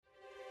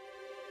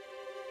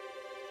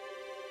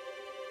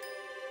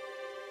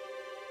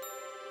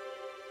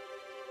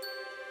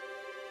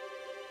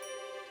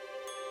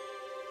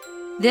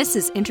This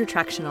is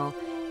Intertrectional,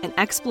 an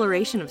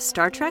exploration of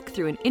Star Trek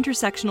through an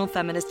intersectional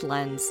feminist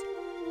lens.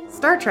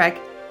 Star Trek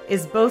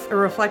is both a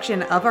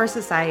reflection of our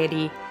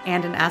society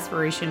and an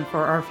aspiration for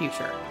our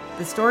future.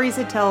 The stories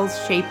it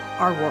tells shape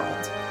our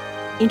world.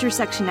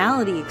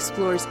 Intersectionality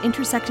explores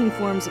intersecting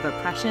forms of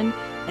oppression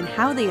and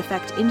how they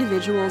affect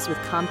individuals with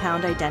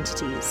compound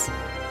identities.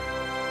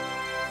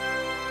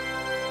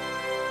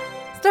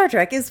 Star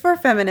Trek is for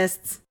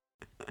feminists.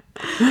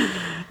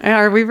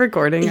 Are we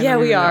recording? Yeah,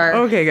 we are.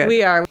 Okay, good.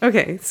 We are.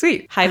 Okay,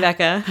 sweet. Hi,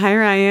 Becca. Hi,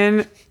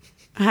 Ryan.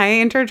 Hi,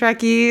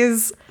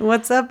 Intertrekkies.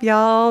 What's up,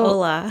 y'all?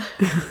 Hola.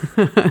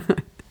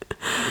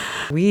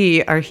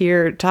 We are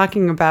here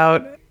talking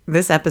about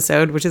this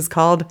episode, which is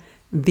called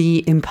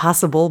The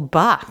Impossible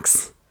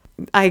Box.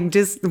 I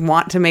just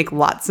want to make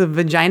lots of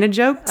vagina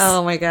jokes.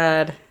 Oh my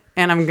god.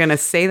 And I'm going to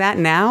say that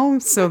now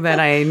so that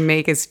I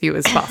make as few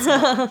as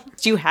possible.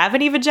 Do you have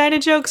any vagina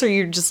jokes, or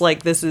you're just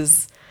like, this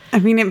is... I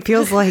mean, it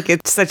feels like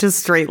it's such a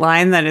straight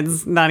line that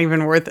it's not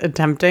even worth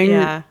attempting.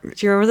 Yeah. Do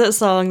you remember that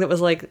song that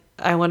was like,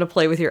 I want to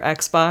play with your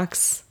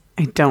Xbox?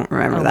 I don't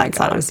remember Oh that my god,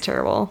 song. it was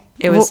terrible.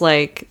 It was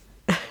like,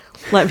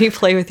 let me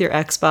play with your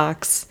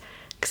Xbox,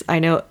 because I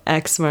know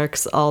X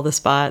marks all the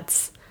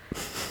spots.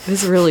 It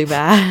was really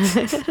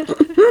bad.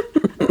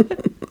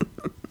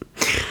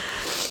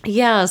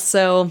 Yeah,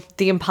 so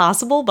the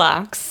Impossible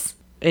Box,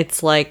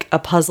 it's like a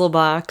puzzle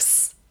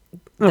box.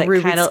 A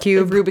Rubik's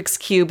Cube. A Rubik's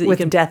Cube that with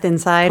you can death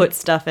inside. put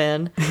stuff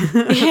in.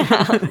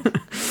 Yeah.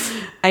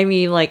 I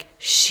mean, like,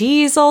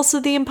 she's also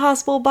the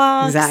Impossible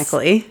Box.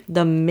 Exactly.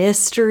 The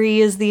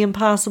mystery is the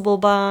Impossible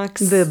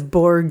Box. The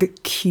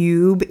Borg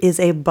Cube is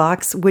a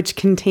box which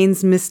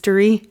contains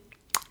mystery.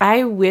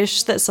 I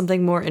wish that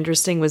something more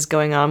interesting was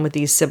going on with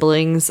these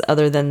siblings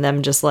other than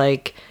them just,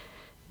 like,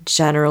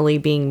 generally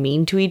being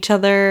mean to each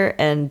other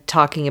and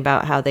talking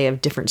about how they have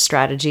different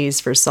strategies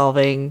for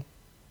solving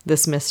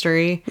this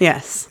mystery.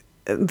 Yes.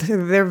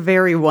 They're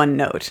very one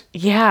note.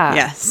 Yeah.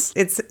 Yes.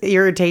 It's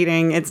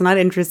irritating. It's not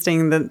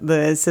interesting that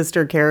the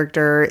sister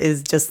character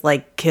is just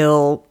like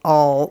kill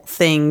all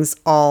things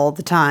all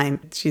the time.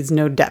 She's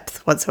no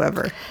depth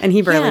whatsoever. And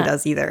he barely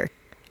does either.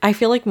 I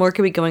feel like more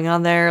could be going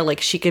on there.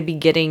 Like, she could be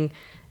getting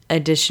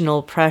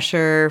additional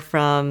pressure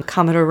from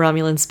Commodore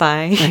Romulan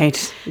Spy.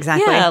 Right.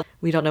 Exactly. Yeah.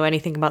 We don't know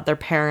anything about their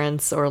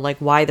parents or like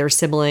why they're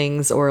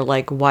siblings or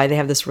like why they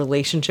have this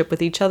relationship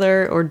with each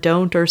other or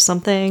don't or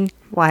something.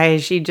 Why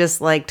she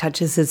just like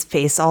touches his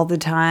face all the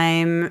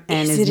time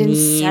and is it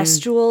mean.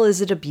 incestual?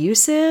 Is it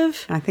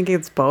abusive? I think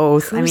it's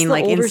both. I Who's mean, the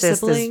like older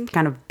incest sibling? is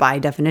kind of by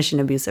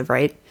definition abusive,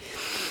 right?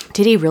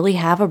 Did he really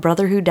have a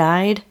brother who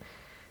died?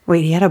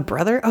 Wait, he had a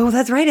brother? Oh,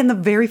 that's right. In the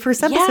very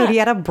first episode, Yeah. he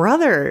had a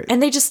brother.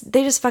 And they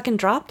just fucking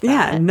dropped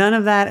that. Yeah, none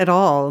of that at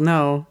all.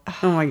 No.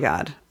 Oh my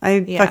God.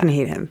 I fucking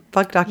hate him.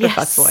 Fuck Dr.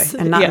 Yes. Fuckboy.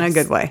 And not in a Yes.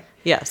 good way.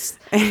 Yes.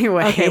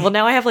 Anyway. Okay, well,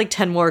 now I have like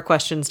 10 more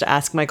questions to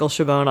ask Michael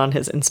Chabon on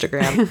his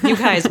Instagram. You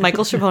guys,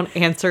 Michael Chabon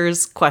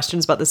answers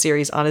questions about the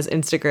series on his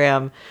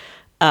Instagram.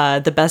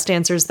 The best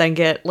answers then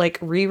get like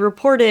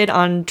re-reported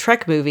on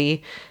Trek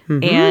Movie.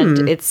 Mm-hmm.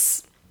 And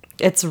it's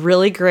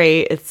really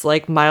great. It's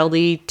like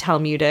mildly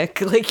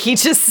Talmudic. Like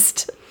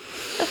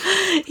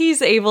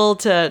he's able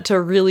to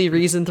really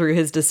reason through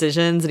his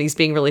decisions, and he's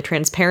being really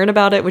transparent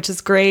about it, which is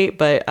great.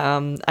 But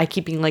I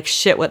keep being like,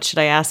 shit, what should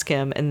I ask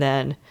him? And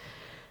then...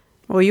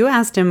 Well, you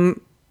asked him,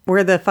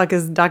 where the fuck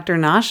is Dr.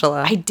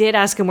 Nashala? I did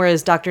ask him where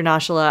is Dr.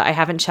 Nashala. I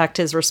haven't checked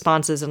his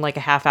responses in like a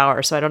half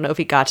hour, so I don't know if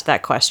he got to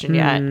that question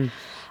yet.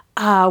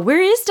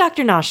 Where is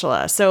Dr.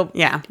 Nashala? So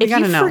Yeah, we if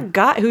gotta you know.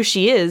 forgot who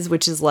she is,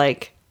 which is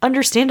like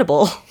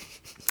understandable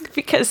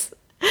because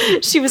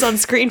she was on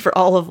screen for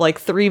all of like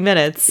 3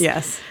 minutes.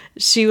 Yes.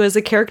 She was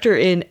a character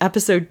in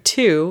episode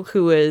 2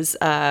 who was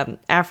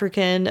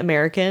African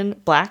American,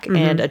 black,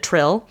 and a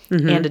Trill,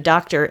 and a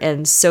doctor.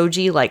 And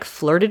Soji like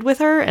flirted with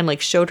her and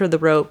like showed her the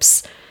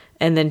ropes,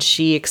 and then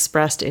she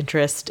expressed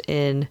interest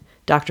in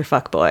Dr.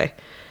 Fuckboy,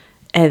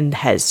 and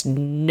has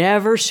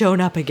never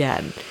shown up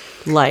again.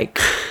 Like,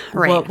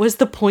 Right. What was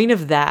the point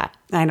of that?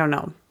 I don't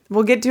know.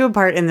 We'll get to a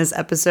part in this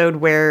episode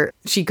where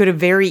she could have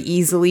very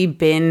easily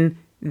been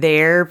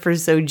there for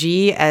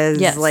Soji as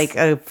Yes. like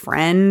a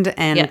friend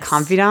and Yes.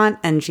 confidant,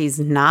 and she's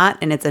not,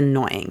 and it's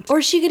annoying.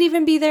 Or she could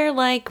even be there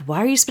like, why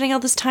are you spending all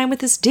this time with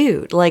this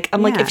dude? Like,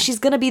 I'm like, Yeah. if she's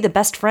gonna be the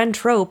best friend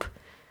trope,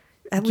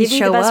 At give least me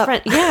show the best up.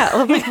 friend. Yeah,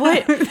 I'm like,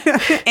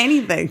 what?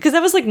 Anything. Because I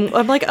was like,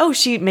 I'm like, oh,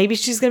 maybe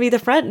she's gonna be the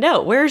friend.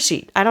 No, where is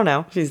she? I don't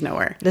know. She's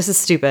nowhere. This is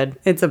stupid.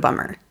 It's a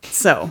bummer.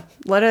 So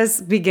let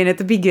us begin at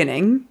the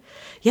beginning.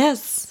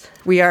 Yes.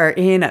 We are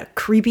in a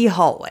creepy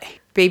hallway.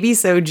 Baby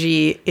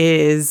Soji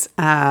is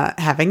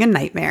having a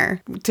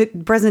nightmare. To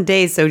present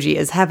day, Soji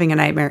is having a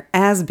nightmare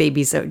as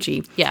baby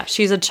Soji. Yeah,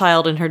 she's a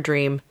child in her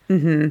dream.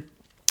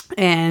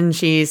 And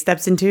she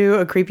steps into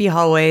a creepy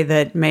hallway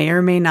that may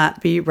or may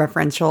not be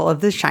referential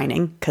of The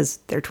Shining, because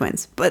they're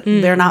twins, but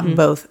they're not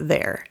both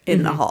there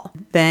in the hall.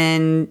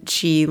 Then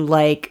she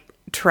like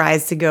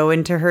tries to go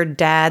into her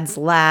dad's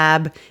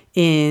lab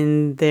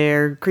in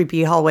their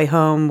creepy hallway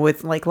home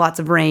with like lots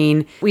of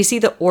rain. We see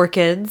the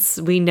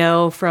orchids. We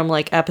know from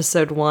like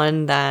episode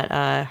 1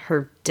 that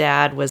her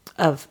dad was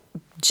a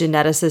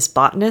geneticist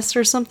botanist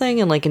or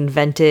something and like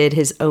invented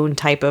his own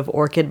type of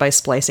orchid by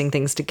splicing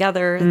things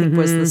together. I think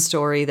was the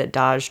story that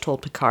Dahj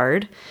told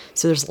Picard.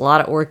 So there's a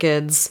lot of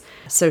orchids.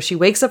 So she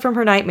wakes up from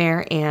her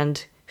nightmare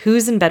and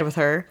who's in bed with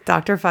her?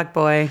 Dr.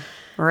 Fuckboy.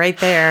 Right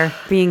there,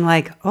 being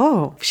like,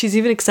 oh. She's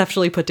even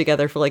exceptionally put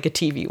together for like a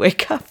TV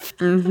wake up.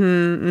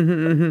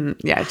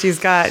 Yeah, she's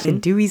got a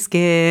dewy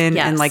skin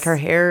and like her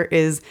hair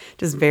is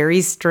just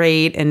very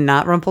straight and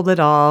not rumpled at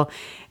all.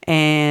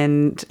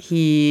 And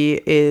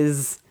he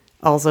is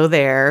also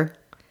there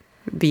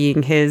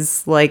being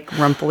his like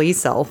rumply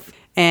self.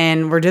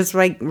 And we're just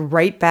like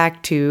right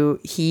back to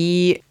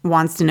he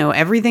wants to know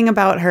everything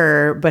about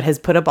her, but has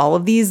put up all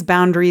of these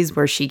boundaries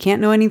where she can't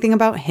know anything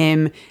about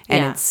him.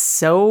 And it's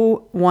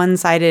so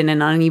one-sided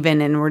and uneven.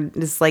 And we're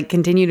just like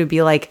continue to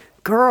be like,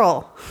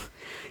 girl,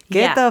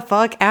 get the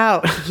fuck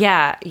out.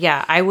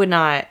 Yeah. I would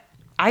not.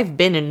 I've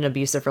been in an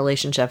abusive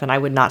relationship and I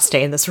would not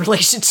stay in this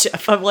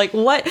relationship. I'm like,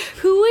 what?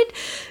 Who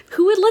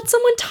would let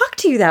someone talk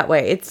to you that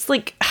way? It's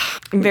like,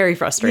 I'm very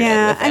frustrated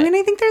with it. I mean,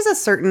 I think there's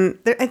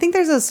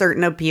a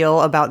certain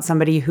appeal about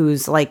somebody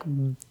who's like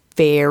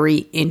very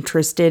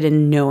interested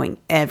in knowing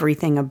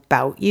everything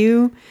about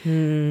you,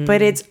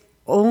 but it's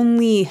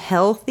only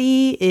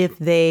healthy if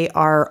they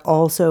are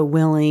also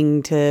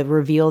willing to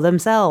reveal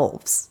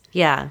themselves.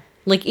 Yeah.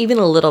 Like even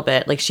a little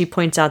bit, like she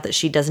points out that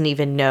she doesn't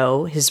even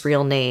know his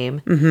real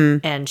name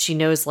and she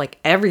knows like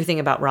everything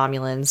about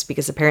Romulans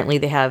because apparently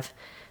they have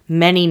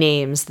many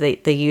names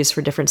they use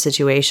for different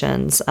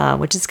situations,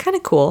 which is kind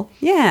of cool.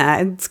 Yeah,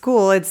 it's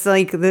cool. It's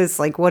like this,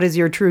 like, what is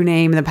your true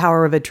name? The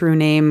power of a true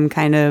name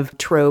kind of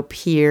trope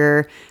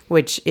here,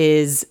 which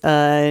is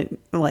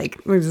like,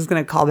 we're just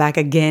going to call back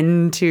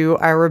again to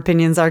Our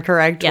Opinions Are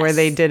Correct, where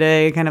they did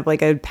a kind of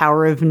like a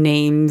Power of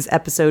Names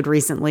episode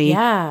recently.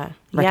 Yeah.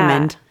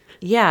 Recommend.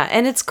 Yeah,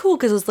 and it's cool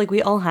because it's like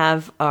we all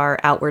have our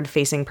outward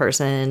facing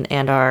person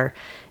and our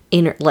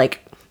inner,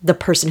 like the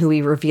person who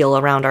we reveal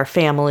around our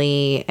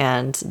family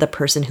and the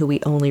person who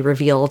we only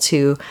reveal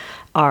to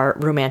our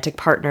romantic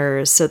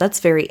partners. So that's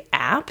very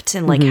apt,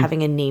 and like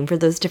having a name for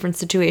those different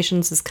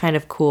situations is kind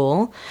of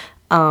cool.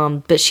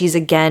 But she's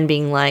again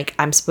being like,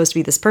 I'm supposed to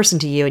be this person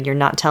to you and you're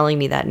not telling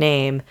me that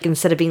name.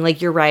 Instead of being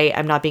like, you're right,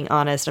 I'm not being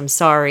honest, I'm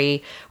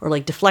sorry, or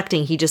like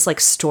deflecting, he just like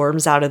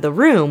storms out of the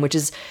room, which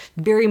is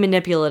very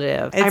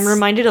manipulative. I'm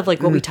reminded of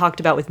like what we talked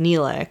about with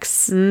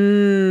Neelix,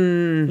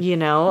 you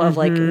know, of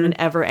like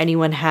whenever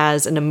anyone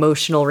has an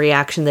emotional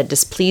reaction that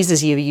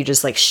displeases you, you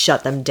just like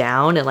shut them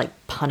down and like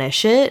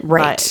punish it.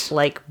 Right. But,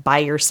 like by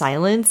your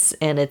silence.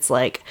 And it's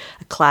like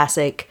a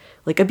classic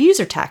like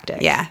abuser tactic.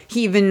 Yeah.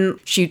 He even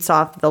shoots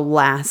off the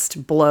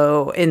last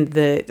blow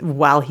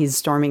while he's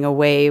storming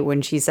away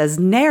when she says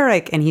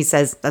Narek and he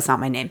says, that's not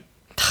my name.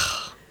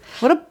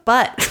 What a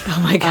butt.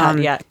 Oh my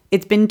God. Yeah.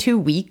 It's been 2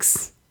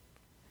 weeks.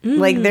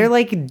 Like they're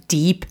like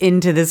deep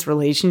into this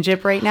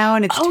relationship right now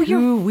and it's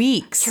 2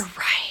 weeks. You're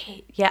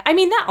right. Yeah. I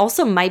mean, that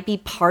also might be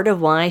part of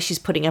why she's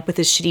putting up with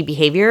his shitty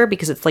behavior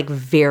because it's like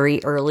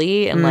very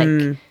early and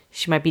like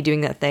she might be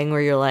doing that thing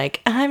where you're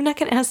like, I'm not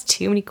going to ask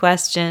too many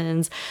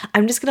questions.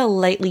 I'm just going to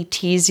lightly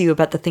tease you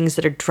about the things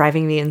that are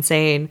driving me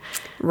insane.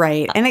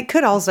 Right. And it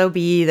could also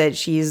be that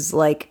she's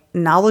like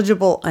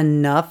knowledgeable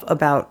enough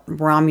about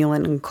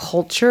Romulan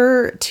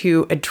culture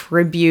to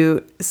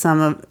attribute some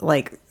of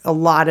like a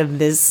lot of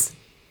this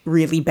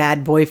really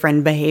bad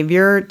boyfriend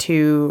behavior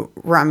to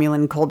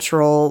Romulan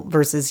cultural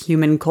versus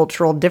human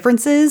cultural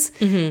differences.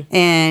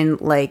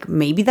 And like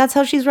maybe that's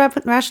how she's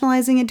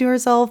rationalizing it to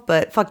herself,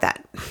 but fuck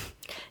that.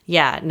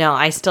 Yeah, no,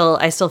 I still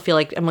feel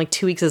like I'm like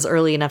 2 weeks is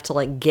early enough to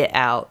like get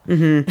out.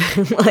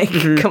 Like,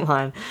 come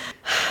on.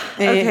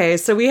 Okay,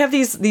 so we have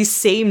these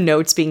same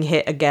notes being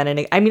hit again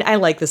and I mean, I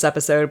like this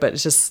episode, but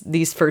it's just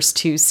these first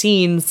 2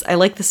 scenes. I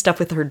like the stuff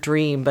with her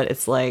dream, but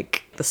it's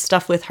like the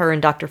stuff with her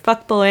and Dr.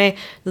 Fuckboy,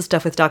 the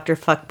stuff with Dr.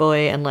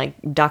 Fuckboy and like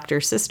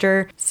Dr.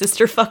 Sister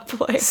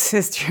Fuckboy.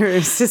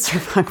 Sister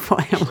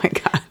Fuckboy. Oh my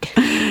God.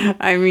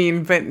 I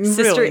mean, but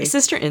really.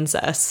 Sister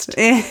incest.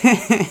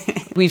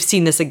 We've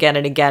seen this again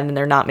and again, and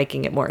they're not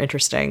making it more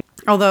interesting.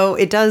 Although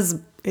it does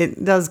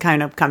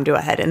kind of come to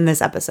a head in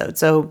this episode.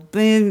 So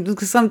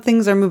some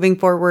things are moving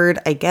forward,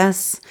 I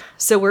guess.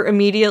 So we're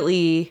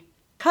immediately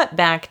cut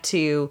back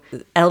to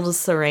La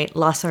Serena.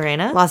 La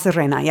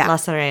Serena, yeah. La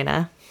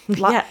Serena. It's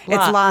La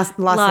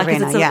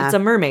Serena, yeah. It's a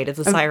mermaid. It's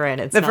a siren.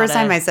 It's the first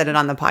time I said it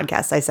on the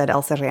podcast, I said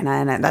El Serena,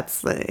 and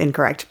that's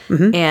incorrect.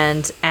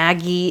 And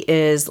Aggie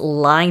is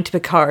lying to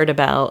Picard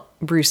about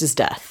Bruce's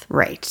death.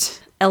 Right.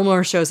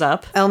 Elnor shows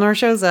up.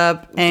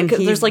 And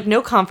there's like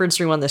no conference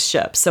room on this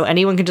ship, so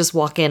anyone can just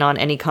walk in on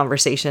any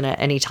conversation at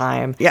any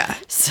time. Yeah.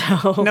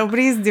 So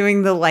nobody's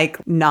doing the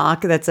like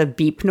knock that's a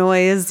beep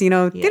noise, you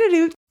know.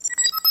 Yeah.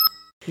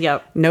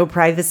 Yep. No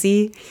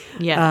privacy.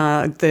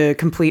 Yeah. The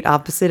complete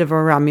opposite of a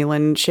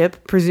Romulan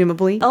ship,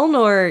 presumably.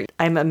 Elnor,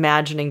 I'm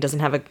imagining, doesn't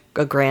have a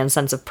a grand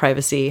sense of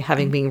privacy,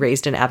 having been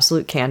raised in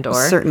absolute candor.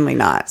 Certainly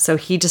not. So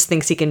he just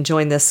thinks he can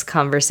join this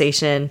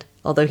conversation,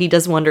 although he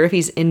does wonder if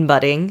he's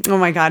in-butting. Oh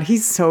my God,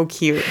 he's so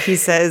cute. He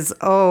says,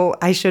 "Oh,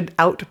 I should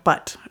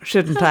out-butt,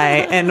 shouldn't I?"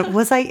 And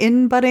was I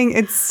in-butting?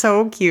 It's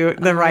so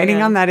cute. The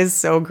writing on that is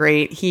so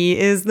great. He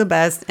is the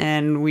best,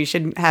 and we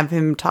should have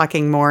him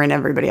talking more and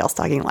everybody else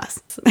talking less.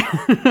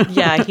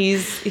 Yeah,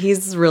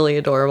 he's really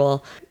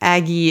adorable.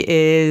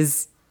 Aggie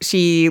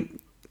she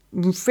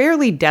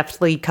fairly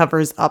deftly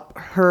covers up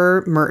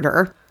her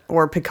murder,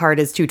 or Picard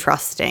is too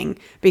trusting,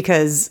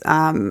 because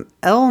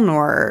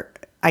Elnor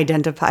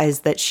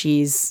identifies that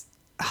she's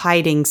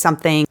hiding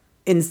something.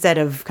 Instead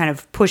of kind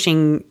of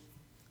pushing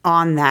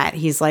on that,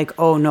 he's like,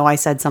 "Oh no, I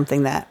said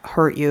something that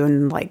hurt you,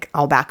 and like,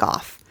 I'll back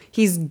off."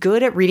 He's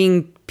good at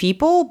reading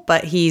people,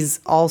 but he's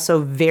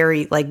also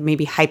very, like,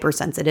 maybe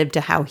hypersensitive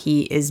to how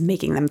he is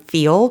making them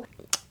feel.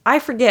 I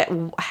forget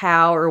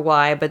how or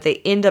why, but they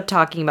end up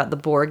talking about the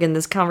Borg in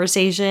this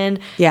conversation.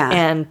 Yeah.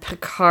 And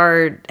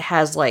Picard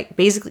has, like,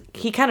 basically,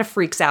 he kind of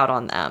freaks out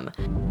on them.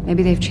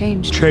 Maybe they've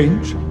changed.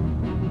 Change?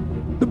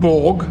 The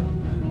Borg?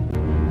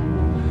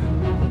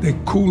 They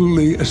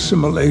coolly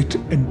assimilate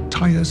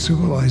entire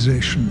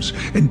civilizations,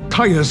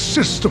 entire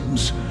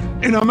systems,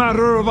 in a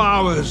matter of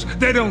hours.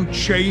 They don't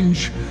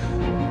change.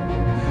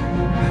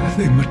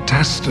 They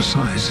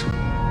metastasize.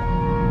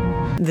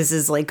 This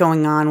is like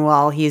going on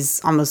while he's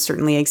almost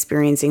certainly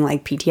experiencing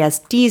like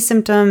PTSD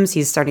symptoms.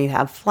 He's starting to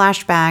have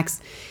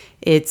flashbacks.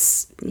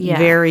 It's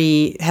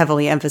very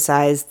heavily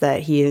emphasized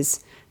that he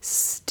is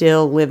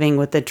still living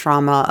with the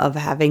trauma of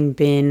having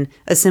been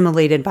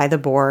assimilated by the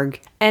Borg.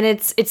 And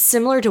it's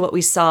similar to what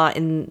we saw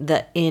in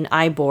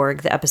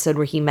Iborg, the episode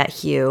where he met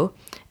Hugh.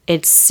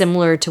 It's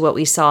similar to what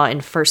we saw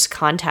in First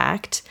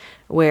Contact,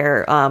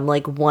 where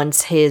like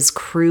once his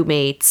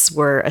crewmates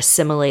were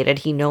assimilated,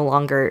 he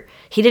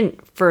didn't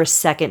for a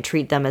second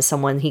treat them as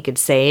someone he could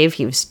save.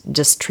 He was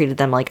just treated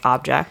them like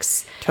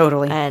objects.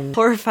 Totally. And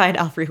horrified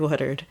Alfre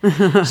Woodard.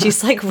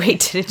 She's like,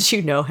 "Wait, didn't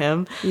you know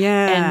him?"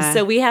 Yeah. And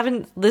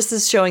so this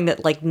is showing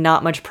that like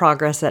not much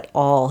progress at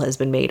all has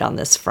been made on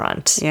this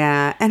front.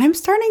 Yeah. And I'm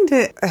starting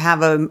to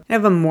have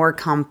a more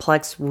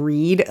complex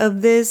read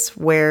of this,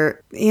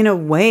 where in a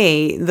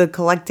way the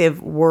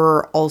collective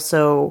were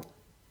also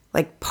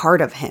like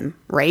part of him,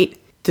 right?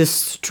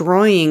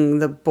 Destroying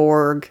the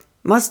Borg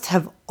must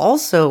have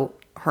also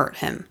hurt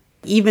him,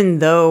 even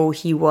though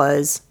he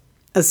was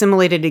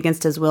assimilated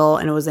against his will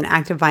and it was an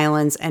act of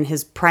violence, and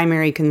his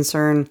primary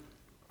concern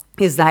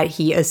is that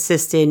he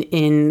assisted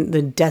in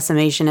the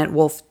decimation at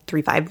Wolf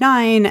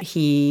 359.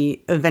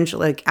 He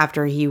eventually, like,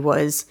 after he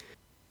was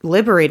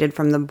liberated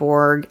from the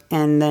Borg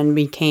and then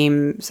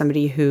became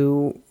somebody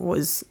who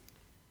was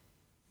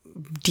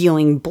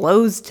dealing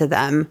blows to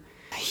them,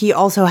 he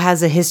also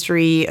has a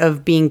history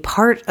of being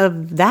part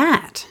of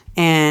that.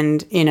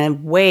 And in a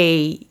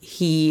way,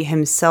 he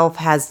himself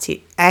has to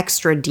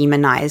extra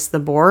demonize the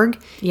Borg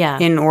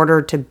in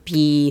order to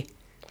be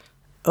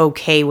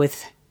okay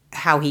with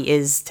how he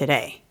is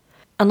today.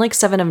 Unlike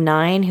Seven of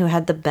Nine, who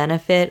had the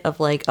benefit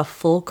of like a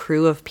full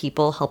crew of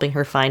people helping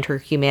her find her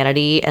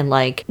humanity, and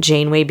like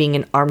Janeway being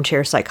an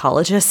armchair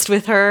psychologist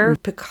with her,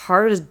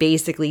 Picard has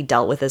basically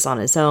dealt with this on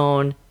his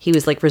own. He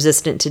was like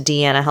resistant to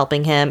Deanna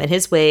helping him. In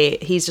his way,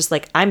 he's just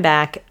like, "I'm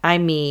back,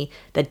 I'm me,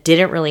 that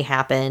didn't really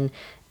happen."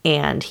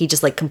 And he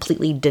just like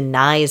completely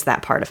denies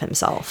that part of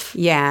himself.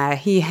 Yeah,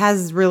 he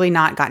has really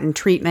not gotten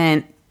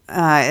treatment,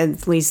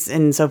 at least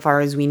insofar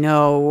as we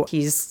know.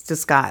 He's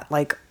just got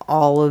like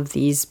all of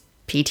these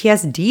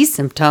PTSD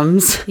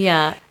symptoms.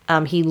 Yeah.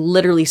 He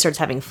literally starts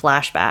having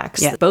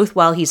flashbacks, both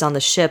while he's on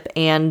the ship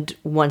and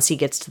once he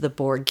gets to the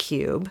Borg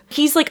cube.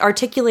 He's like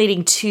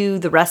articulating to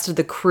the rest of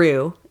the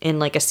crew in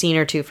like a scene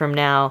or two from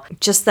now,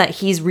 just that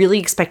he's really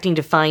expecting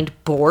to find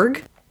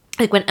Borg.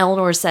 Like when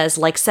Elnor says,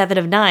 like Seven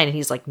of Nine, and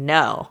he's like,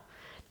 "No,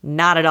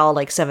 not at all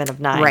like Seven of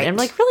Nine." Right. And I'm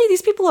like, really?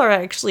 These people are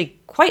actually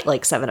quite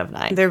like Seven of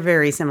Nine. They're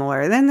very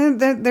similar. Then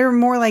they're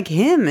more like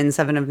him in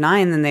Seven of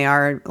Nine than they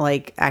are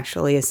like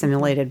actually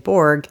assimilated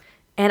Borg.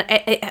 And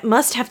it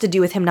must have to do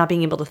with him not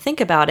being able to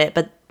think about it.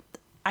 But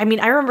I mean,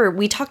 I remember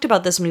we talked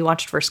about this when we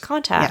watched First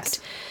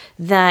Contact,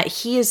 that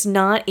he is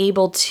not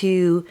able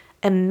to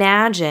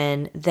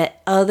imagine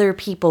that other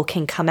people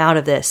can come out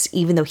of this,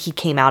 even though he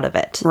came out of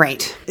it.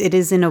 Right. It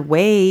is, in a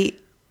way,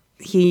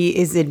 he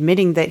is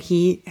admitting that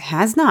he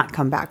has not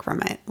come back from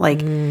it.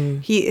 Like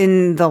he,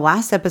 in the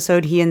last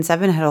episode, he and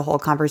Seven had a whole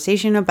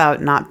conversation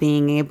about not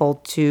being able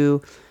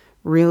to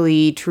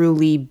really,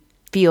 truly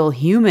feel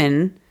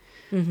human.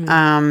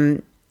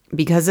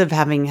 Because of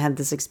having had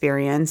this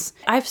experience.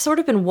 I've sort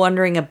of been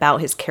wondering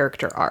about his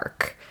character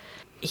arc.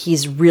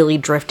 He's really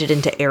drifted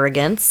into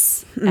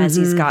arrogance as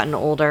he's gotten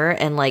older,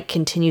 and like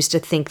continues to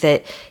think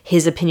that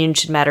his opinion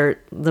should matter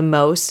the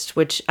most,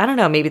 which I don't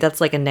know, maybe that's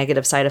like a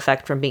negative side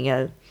effect from being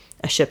a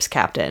ship's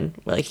captain.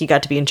 Like he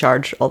got to be in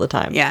charge all the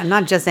time. Yeah,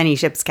 not just any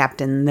ship's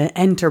captain, the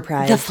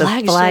Enterprise, the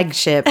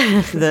flagship,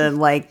 the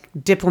like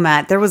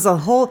diplomat. There was a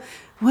whole...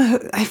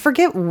 I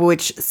forget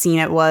which scene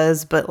it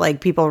was, but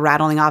like people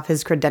rattling off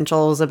his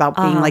credentials about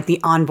being like the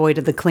envoy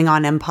to the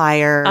Klingon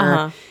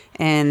Empire.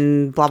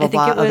 and blah, blah,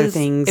 blah, other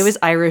things. It was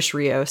Irish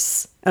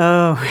Rios.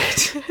 Oh,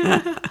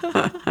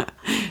 right.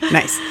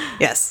 Nice.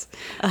 Yes.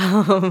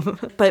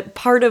 But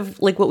part of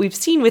like what we've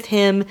seen with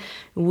him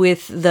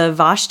with the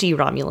Vashti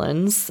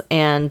Romulans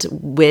and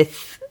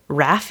with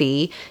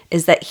Raffi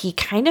is that he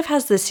kind of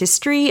has this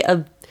history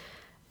of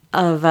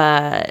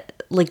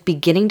like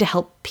beginning to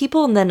help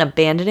people and then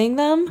abandoning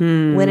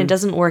them when it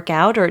doesn't work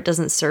out or it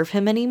doesn't serve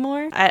him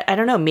anymore. I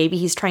don't know. Maybe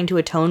he's trying to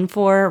atone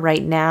for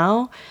right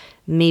now.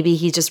 Maybe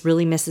he just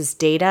really misses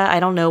Data. I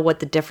don't know what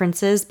the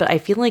difference is, but I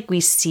feel like we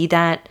see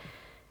that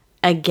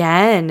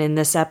again in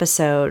this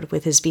episode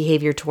with his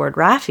behavior toward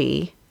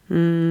Raffi.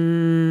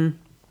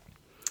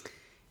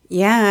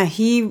 Yeah,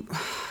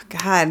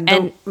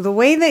 the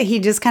way that he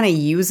just kind of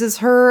uses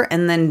her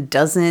and then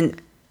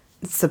doesn't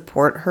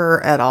support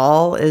her at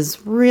all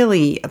is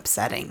really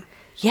upsetting.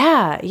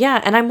 Yeah.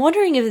 And I'm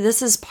wondering if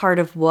this is part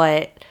of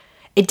what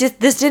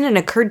this didn't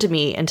occur to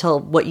me until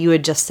what you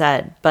had just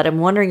said, but I'm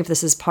wondering if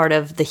this is part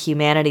of the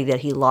humanity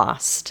that he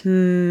lost.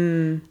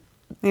 The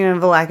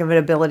lack of an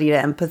ability to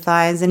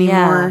empathize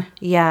anymore.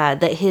 Yeah.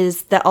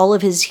 That all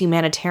of his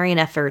humanitarian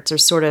efforts are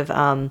sort of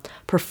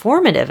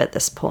performative at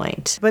this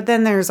point. But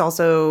then there's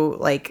also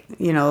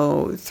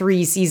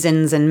 3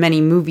 seasons and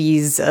many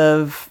movies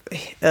of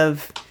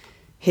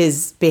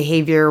his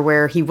behavior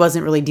where he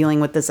wasn't really dealing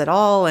with this at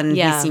all, and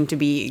he seemed to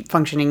be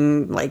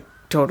functioning like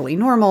totally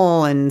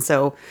normal, and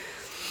so.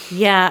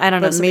 Yeah, I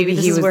don't know. So maybe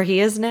this is where he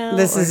is now?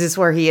 This is just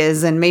where he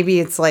is, and maybe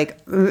it's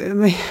like,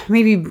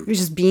 maybe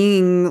just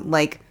being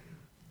like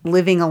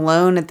living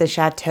alone at the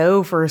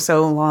chateau for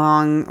so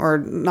long, or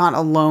not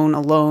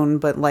alone,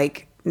 but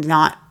like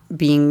not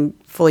being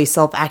fully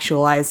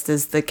self-actualized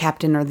as the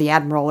captain or the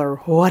admiral or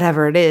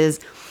whatever it is,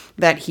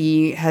 that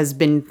he has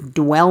been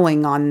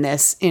dwelling on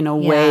this in a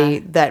way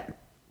that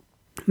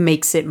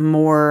makes it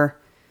more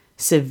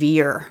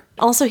severe.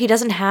 Also, he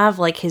doesn't have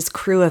like his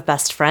crew of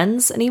best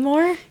friends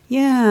anymore.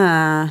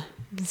 Yeah.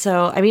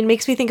 So, I mean, it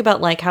makes me think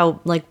about like how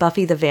like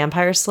Buffy the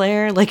Vampire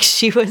Slayer, like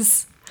she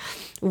was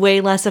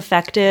way less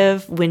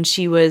effective when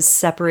she was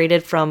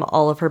separated from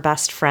all of her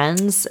best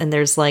friends. And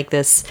there's like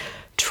this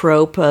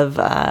trope of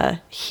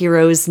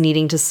heroes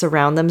needing to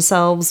surround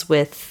themselves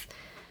with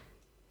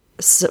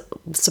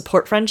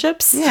support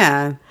friendships.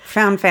 Yeah.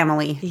 Found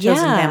family. Chosen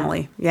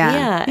family.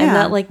 Yeah. And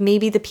that like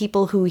maybe the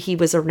people who he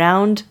was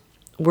around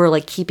were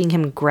like keeping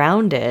him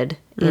grounded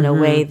in a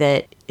way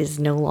that is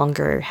no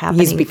longer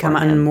happening. He's become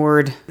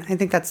unmoored. I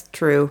think that's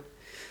true.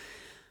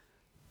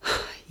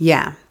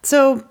 Yeah.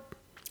 So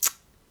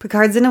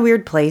Picard's in a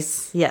weird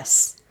place.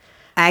 Yes.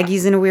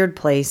 Aggie's in a weird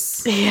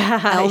place. Yeah.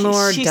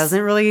 Elnor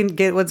doesn't really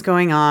get what's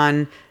going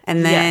on.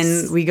 And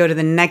then we go to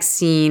the next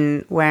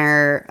scene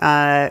where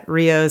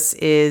Rios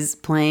is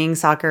playing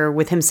soccer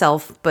with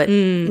himself, but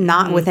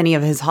not with any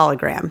of his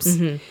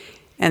holograms.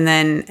 And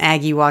then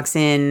Aggie walks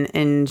in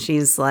and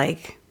she's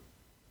like,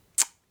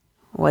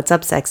 "What's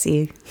up,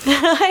 sexy?"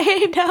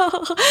 I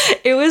know.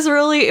 It was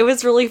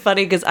really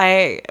funny because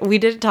we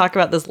didn't talk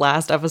about this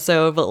last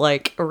episode, but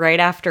like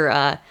right after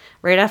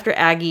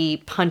Aggie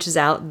punches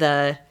out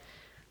the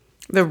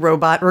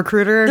robot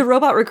recruiter. The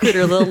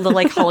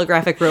like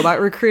holographic robot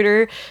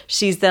recruiter.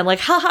 She's then like,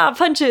 haha,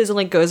 punches, and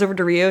like goes over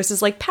to Rios,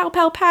 is like, pow,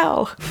 pow,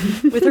 pow,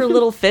 with her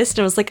little fist.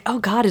 And I was like, oh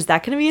God, is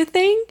that going to be a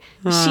thing?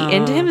 Is she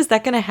into him? Is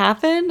that going to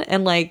happen?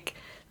 And like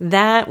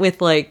that with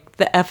like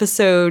the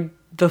episode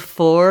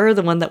before,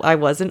 the one that I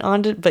wasn't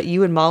on, but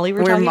you and Molly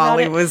were talking about it.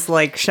 Where Molly was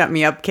like, shut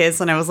me up,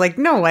 kiss. And I was like,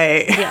 no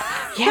way.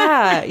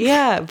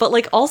 Yeah. But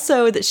like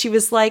also that she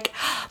was like,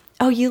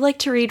 oh, you like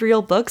to read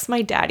real books?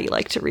 My daddy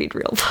liked to read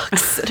real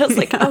books. And I was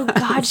like, oh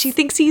God, she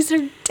thinks he's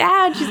her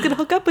dad. She's going to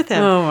hook up with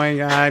him. Oh my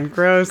God.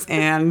 Gross.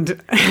 And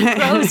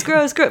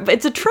gross. But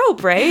it's a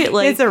trope, right?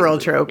 Like, it's a real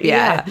trope.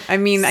 Yeah. I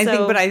mean,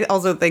 I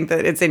also think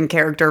that it's in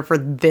character for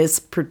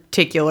this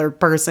particular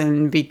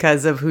person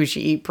because of who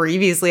she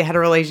previously had a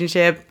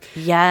relationship.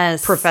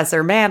 Yes.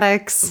 Professor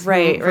Maddox.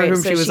 Right. For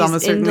whom she was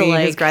almost certainly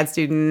like, his grad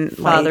student.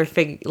 Father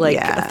figure,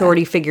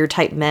 authority figure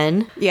type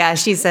men. Yeah.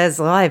 She says,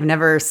 well, I've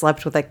never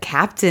slept with a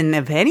captain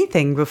of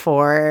anything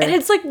before. And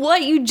it's like,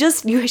 what?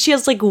 She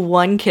has like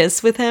one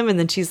kiss with him and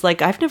then she's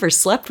like, I've never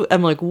slept with.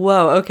 I'm like,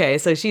 whoa, okay.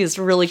 So she is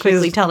really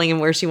quickly telling him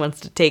where she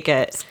wants to take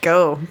it. Let's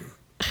go.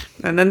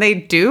 And then they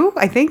do,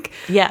 I think.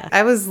 Yeah.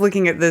 I was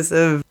looking at this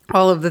of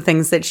all of the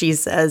things that she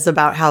says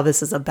about how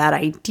this is a bad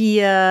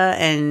idea,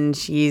 and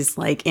she's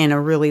like in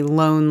a really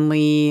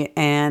lonely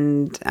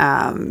and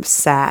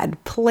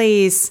sad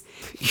place.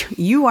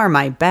 You are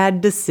my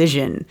bad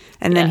decision.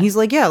 And then he's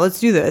like, yeah, let's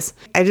do this.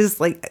 I just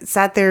like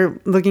sat there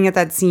looking at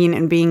that scene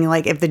and being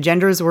like, if the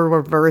genders were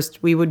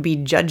reversed, we would be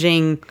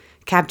judging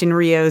Captain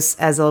Rios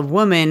as a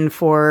woman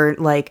for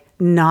like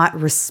not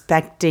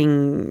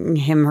respecting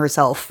him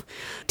herself,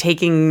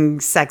 taking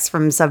sex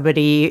from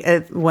somebody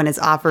when it's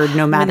offered,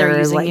 no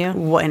matter like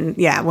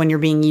when you're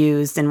being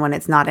used and when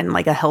it's not in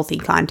like a healthy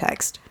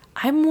context.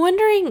 I'm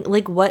wondering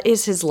like what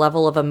is his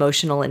level of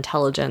emotional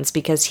intelligence,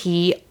 because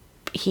he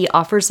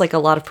offers like a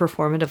lot of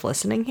performative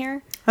listening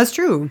here. That's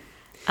true.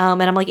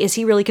 And I'm like, is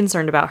he really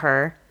concerned about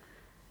her?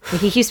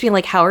 Like, he keeps being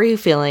like, how are you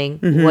feeling?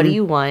 What do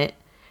you want?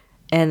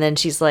 And then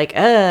she's like,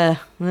 and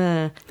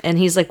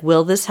he's like,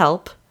 will this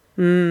help?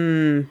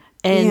 And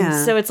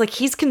so it's like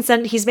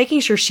he's making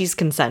sure she's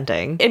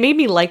consenting. It made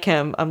me like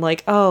him. I'm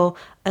like, oh,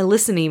 a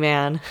listening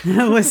man.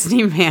 A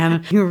listening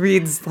man who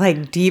reads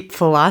like deep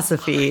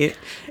philosophy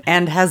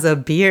and has a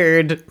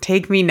beard,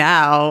 take me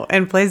now,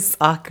 and plays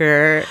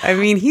soccer. I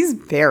mean, he's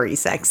very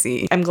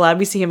sexy. I'm glad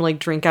we see him like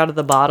drink out of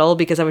the bottle,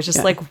 because I was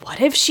just like, what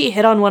if she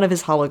hit on one of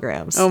his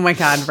holograms? Oh my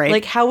God, right?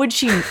 Like, how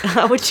would you know?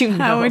 How would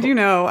you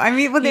know? I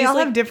mean, but they all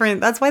have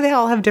different, that's why they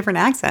all have different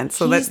accents.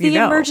 So he's that you the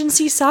know.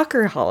 emergency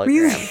soccer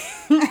hologram.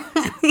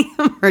 The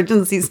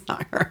emergency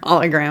soccer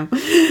hologram.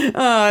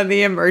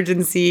 The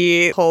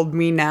emergency hold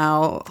me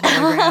now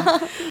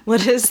hologram.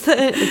 What is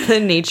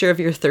the nature of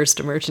your thirst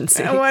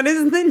emergency? What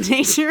is the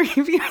nature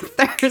of your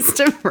thirst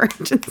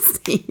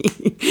emergency?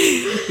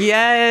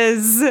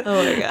 Yes.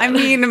 Oh my God. I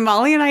mean,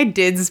 Molly and I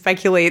did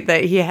speculate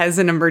that he has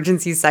an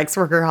emergency sex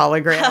worker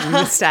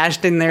hologram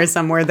stashed in there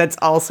somewhere that's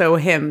also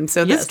him.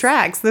 So this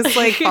tracks. This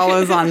like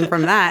follows on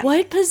from that.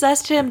 What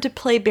possessed him to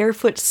play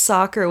barefoot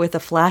soccer with a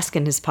flask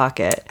in his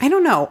pocket? I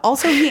don't know.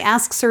 Also, he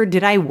asks her,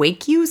 did I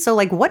wake you? So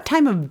like, what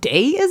time of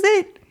day is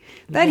it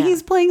that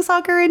he's playing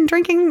soccer and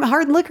drinking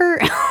hard liquor?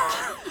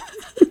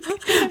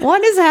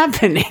 What is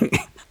happening?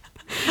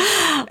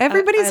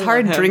 Everybody's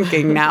hard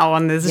drinking now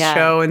on this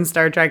show in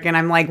Star Trek, and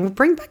I'm like, well,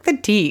 bring back the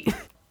tea.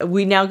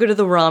 We now go to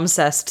the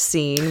Romcest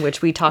scene,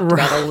 which we talked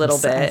about a little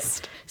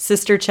bit.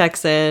 Sister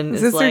checks in.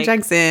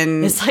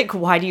 It's like,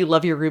 why do you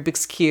love your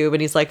Rubik's Cube?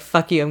 And he's like,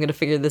 fuck you, I'm going to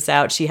figure this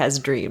out. She has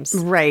dreams.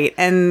 Right.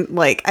 And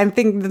like, I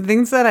think the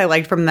things that I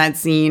liked from that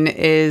scene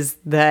is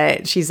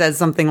that she says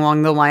something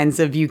along the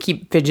lines of, you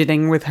keep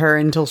fidgeting with her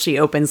until she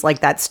opens like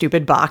that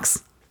stupid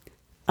box.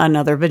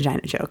 Another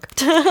vagina joke.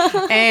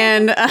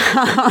 And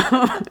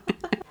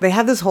they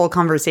have this whole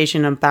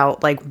conversation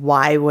about like,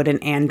 why would an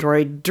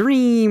android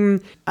dream?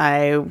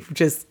 I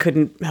just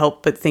couldn't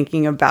help but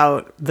thinking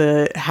about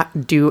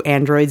do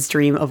androids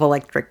dream of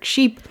electric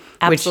sheep?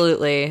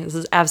 Absolutely. This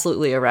is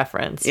absolutely a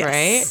reference,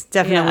 right?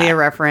 Definitely a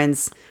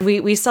reference.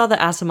 We saw the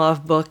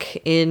Asimov book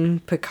in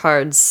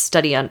Picard's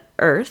Study on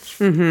Earth.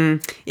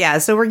 Mm-hmm. Yeah,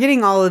 so we're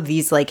getting all of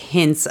these like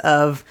hints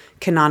of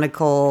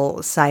canonical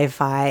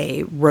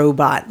sci-fi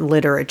robot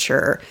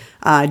literature.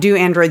 Do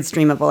Androids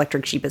Dream of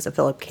Electric Sheep is a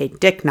Philip K.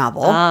 Dick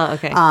novel.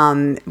 Okay.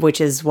 Which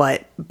is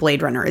what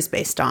Blade Runner is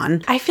based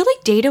on. I feel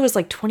like Data was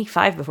like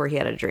 25 before he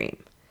had a dream.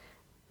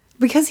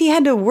 Because he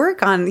had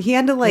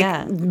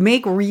to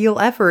make real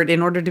effort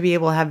in order to be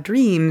able to have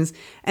dreams.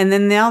 And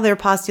then now they're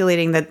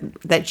postulating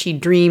that she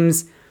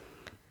dreams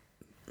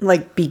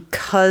like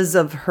because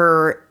of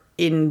her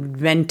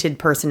invented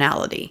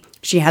personality.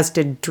 She has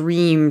to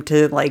dream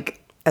to like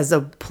as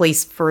a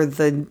place for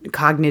the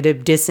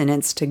cognitive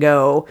dissonance to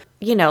go.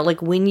 You know,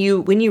 like when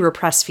you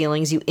repress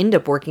feelings, you end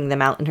up working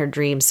them out in her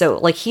dreams. So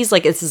like he's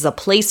like, this is a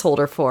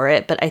placeholder for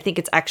it, but I think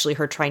it's actually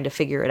her trying to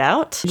figure it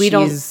out.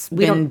 She's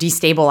been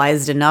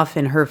destabilized enough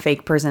in her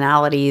fake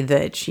personality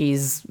that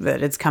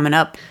it's coming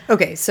up.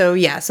 Okay, so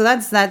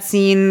that's that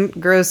scene.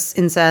 Gross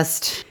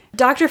incest.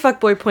 Dr.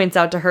 Fuckboy points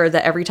out to her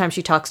that every time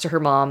she talks to her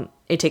mom,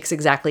 it takes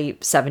exactly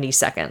 70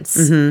 seconds.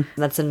 Mm-hmm.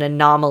 That's an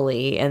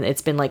anomaly, and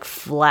it's been like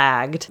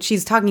flagged.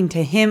 She's talking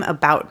to him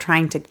about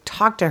trying to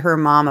talk to her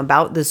mom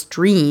about this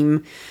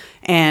dream,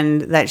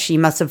 and that she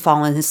must have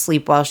fallen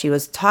asleep while she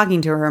was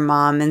talking to her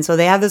mom. And so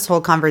they have this whole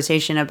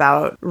conversation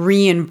about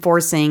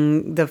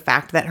reinforcing the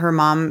fact that her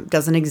mom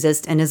doesn't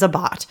exist and is a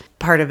bot.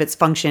 Part of its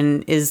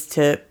function is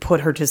to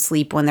put her to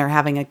sleep when they're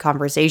having a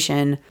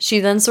conversation. She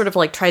then sort of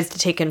like tries to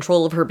take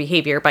control of her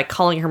behavior by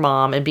calling her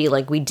mom and be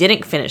like, we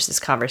didn't finish this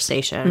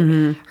conversation.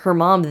 Mm-hmm. Her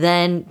mom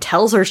then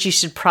tells her she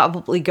should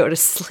probably go to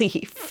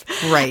sleep.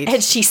 Right.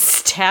 And she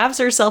stabs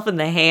herself in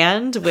the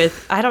hand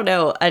with, I don't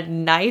know, a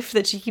knife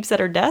that she keeps at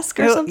her desk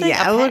or something.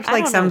 Yeah, it looked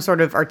like some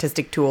sort of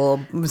artistic tool,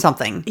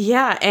 something.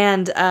 Yeah,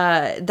 and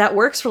that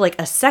works for like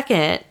a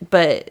second,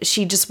 but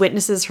she just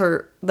witnesses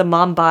the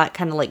mom bot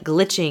kind of like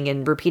glitching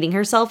and repeating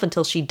herself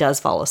until she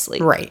does fall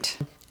asleep. Right.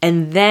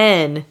 And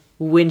then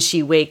when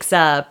she wakes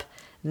up,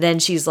 then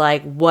she's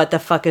like, what the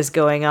fuck is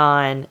going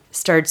on?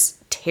 Starts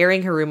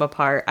tearing her room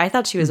apart. I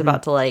thought she was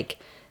about to like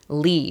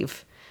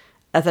leave.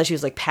 I thought she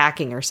was like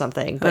packing or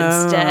something,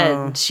 but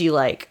instead she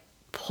like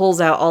pulls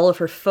out all of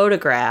her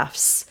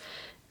photographs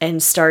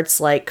and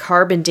starts like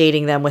carbon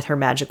dating them with her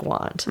magic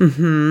wand.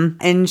 Mm-hmm.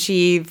 And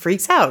she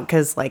freaks out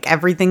because like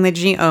everything that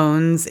she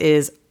owns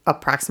is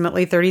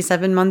approximately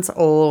 37 months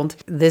old.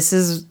 This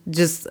is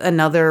just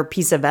another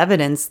piece of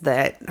evidence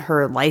that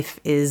her life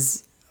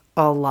is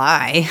a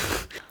lie.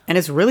 And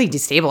it's really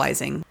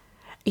destabilizing.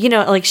 You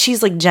know, like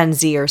she's like Gen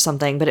Z or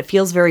something, but it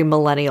feels very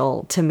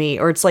millennial to me.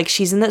 Or it's like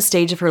she's in that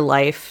stage of her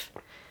life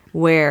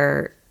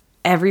where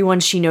everyone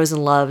she knows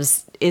and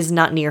loves is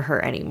not near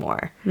her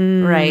anymore,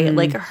 right?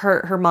 Like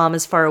her mom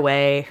is far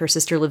away. Her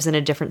sister lives in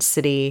a different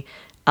city.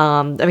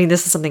 I mean,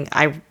 this is something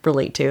I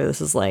relate to.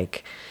 This is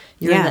like,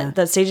 you're in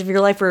that stage of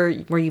your life where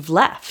you've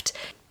left.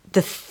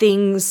 The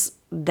things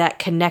that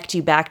connect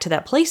you back to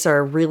that place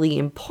are really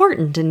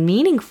important and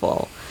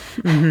meaningful.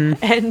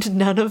 And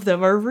none of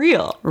them are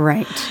real.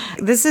 Right.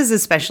 This is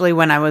especially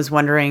when I was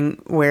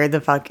wondering, where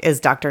the fuck is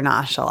Dr.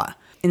 Nashala?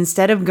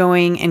 Instead of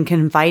going and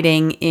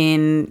confiding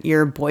in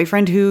your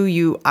boyfriend, who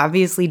you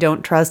obviously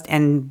don't trust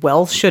and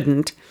well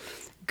shouldn't,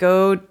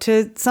 go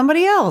to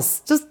somebody else.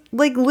 Just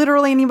like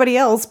literally anybody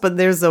else. But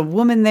there's a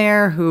woman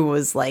there who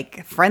was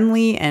like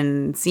friendly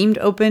and seemed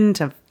open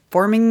to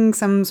forming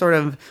some sort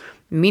of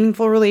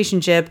meaningful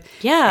relationship.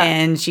 Yeah.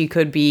 And she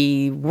could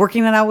be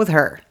working it out with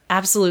her.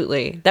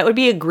 Absolutely. That would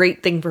be a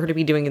great thing for her to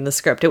be doing in the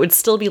script. It would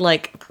still be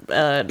like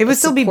it would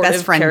still be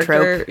best friend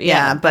trope.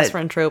 Yeah, but best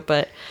friend trope,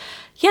 but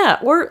yeah,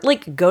 or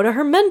like go to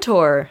her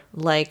mentor,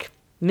 like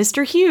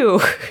Mr.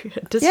 Hugh.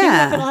 Does Hugh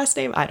have a last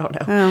name? I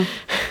don't know.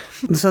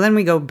 So then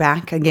we go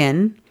back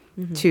again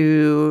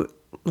to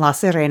La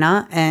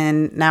Sirena,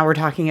 and now we're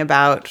talking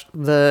about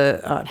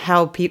the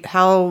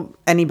how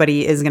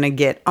anybody is going to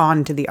get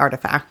onto the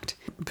artifact.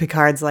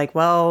 Picard's like,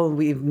 well,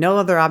 we've no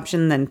other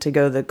option than to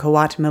go the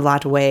Qowat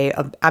Milat way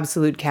of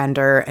absolute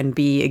candor and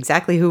be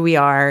exactly who we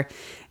are.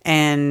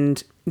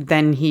 And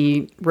then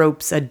he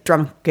ropes a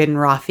drunken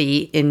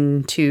Rafi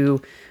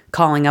into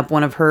calling up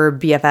one of her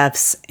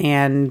BFFs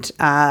and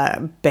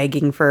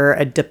begging for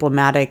a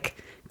diplomatic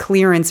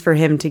clearance for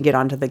him to get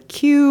onto the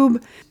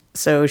cube.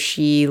 So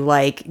she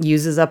like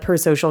uses up her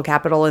social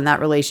capital in that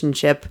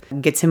relationship,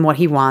 gets him what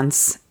he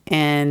wants,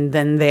 and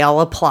then they all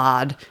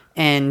applaud.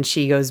 And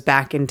she goes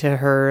back into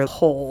her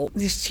hole.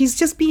 She's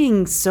just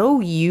being so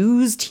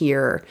used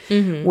here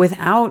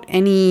without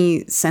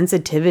any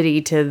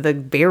sensitivity to the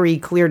very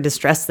clear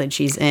distress that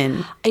she's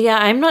in. Yeah,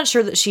 I'm not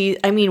sure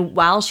that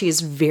while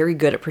she's very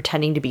good at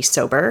pretending to be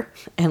sober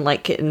and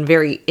like and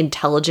very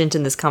intelligent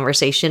in this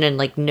conversation and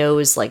like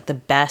knows like the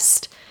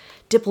best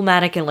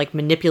diplomatic and like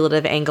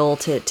manipulative angle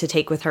to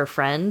take with her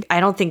friend, I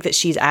don't think that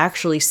she's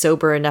actually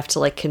sober enough to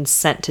like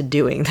consent to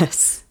doing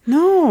this.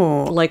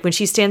 No. Like when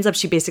she stands up,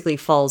 she basically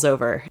falls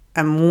over.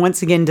 I'm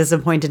once again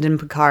disappointed in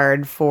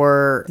Picard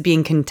for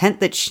being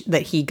content that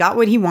that he got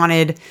what he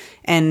wanted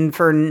and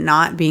for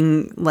not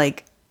being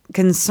like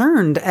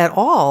concerned at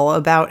all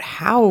about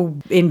how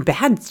in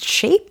bad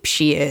shape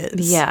she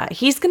is. Yeah,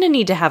 he's going to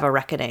need to have a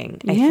reckoning,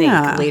 I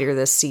think, later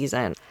this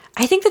season.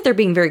 I think that they're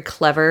being very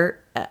clever.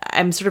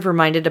 I'm sort of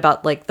reminded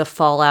about like the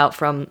fallout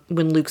from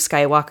when Luke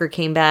Skywalker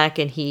came back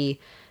and he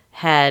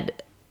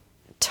had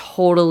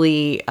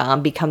totally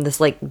become this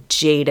like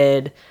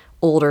jaded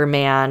older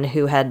man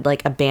who had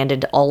like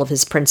abandoned all of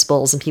his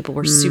principles and people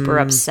were super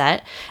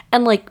upset.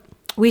 And like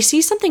we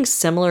see something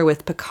similar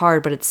with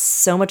Picard, but it's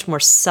so much more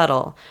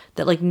subtle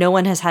that like no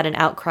one has had an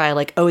outcry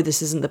like, oh,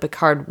 this isn't the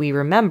Picard we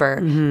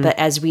remember. But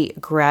as we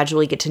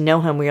gradually get to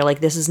know him, we are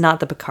like, this is not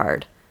the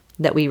Picard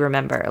that we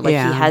remember. Like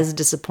he has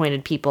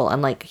disappointed people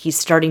and like he's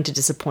starting to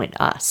disappoint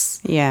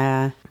us.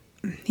 Yeah.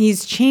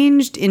 He's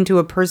changed into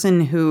a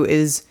person who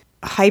is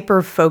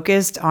hyper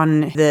focused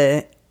on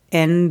the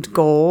end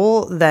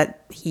goal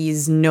that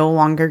he's no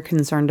longer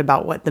concerned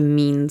about what the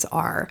means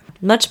are.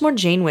 Much more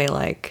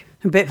Janeway-like.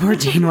 A bit more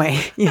Janeway.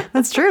 Yeah,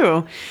 that's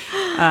true.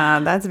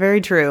 That's very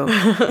true.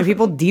 And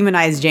people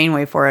demonize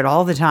Janeway for it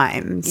all the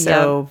time.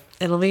 So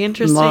it'll be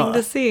interesting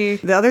to see.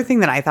 The other thing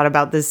that I thought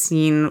about this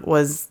scene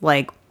was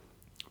like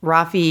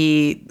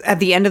Rafi, at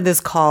the end of this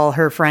call,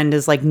 her friend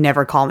is like,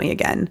 never call me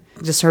again.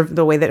 Just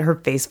the way that her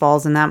face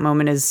falls in that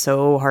moment is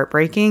so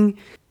heartbreaking.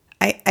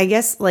 I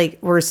guess like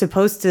we're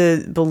supposed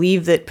to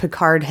believe that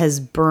Picard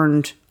has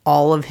burned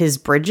all of his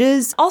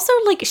bridges. Also,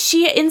 like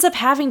she ends up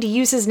having to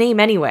use his name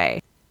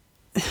anyway.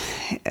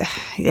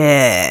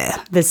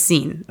 Yeah, this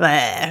scene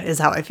is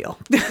how I feel.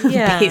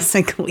 Yeah.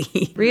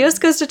 Basically. Rios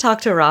goes to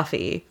talk to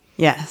Rafi.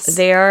 Yes.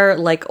 They are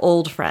like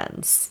old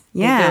friends.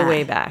 Yeah. They go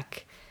way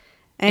back.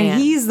 And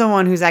he's the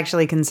one who's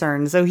actually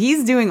concerned. So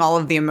he's doing all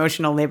of the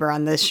emotional labor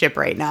on this ship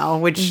right now,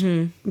 which,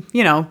 you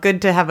know,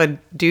 good to have a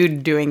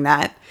dude doing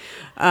that.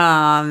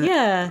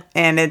 Yeah.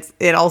 And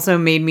it also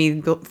made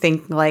me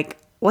think like,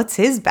 what's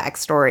his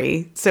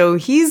backstory? So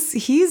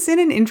he's in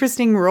an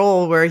interesting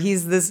role where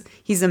he's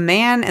a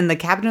man and the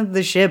captain of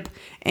the ship,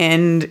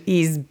 and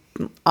he's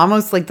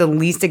almost like the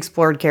least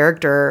explored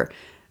character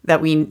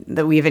that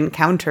we've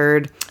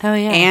encountered. Oh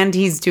yeah. And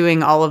he's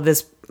doing all of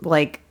this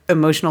like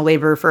emotional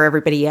labor for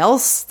everybody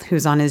else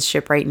who's on his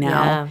ship right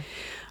now.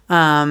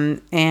 Yeah.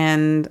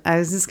 And I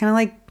was just kind of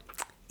like,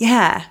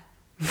 yeah.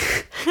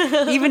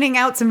 Evening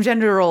out some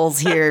gender roles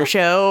here,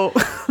 show.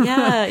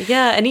 Yeah.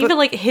 And even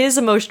like his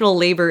emotional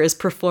labor is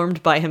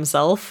performed by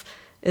himself,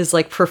 is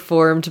like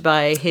performed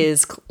by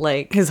his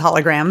like his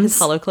holograms, his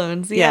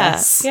holoclones.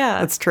 Yes, yeah,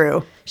 that's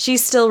true.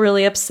 She's still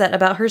really upset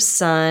about her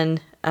son.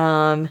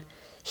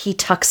 He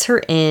tucks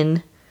her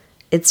in.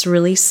 It's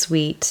really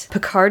sweet.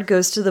 Picard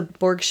goes to the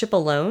Borg ship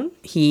alone.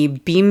 He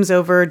beams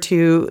over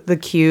to the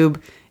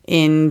cube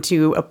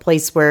into a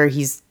place where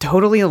he's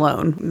totally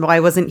alone. Why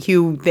wasn't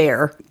Hugh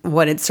there?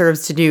 What it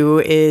serves to do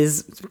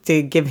is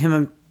to give him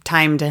a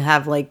time to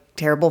have like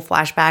terrible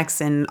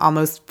flashbacks and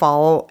almost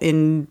fall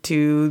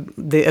into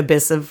the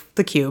abyss of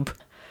the cube.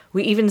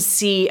 We even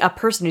see a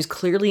person who's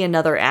clearly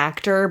another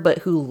actor, but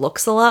who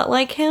looks a lot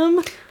like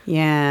him.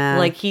 Yeah.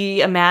 Like,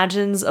 he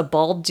imagines a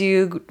bald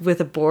dude with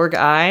a Borg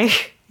eye.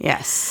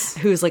 Yes.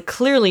 Who's, like,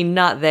 clearly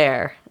not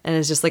there. And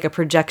is just, like, a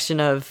projection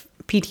of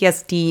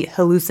PTSD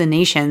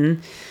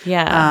hallucination.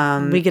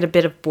 Yeah. We get a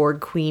bit of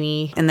Borg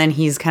Queenie. And then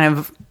he's kind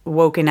of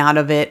woken out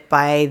of it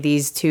by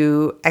these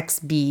two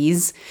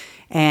ex-Bs.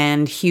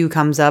 And Hugh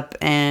comes up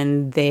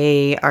and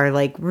they are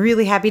like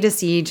really happy to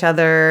see each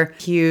other.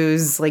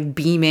 Hugh's like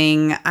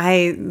beaming.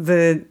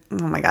 Oh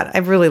my God, I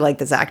really like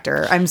this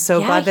actor. I'm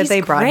so glad that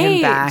they brought him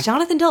back.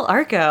 Jonathan Del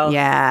Arco.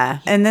 Yeah.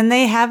 And then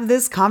they have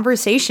this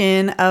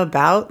conversation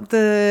about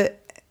the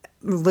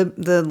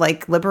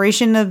like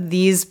liberation of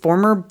these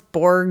former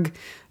Borg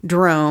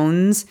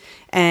drones,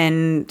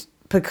 and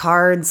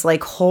Picard's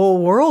like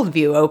whole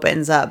worldview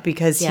opens up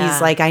because he's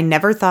like, I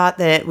never thought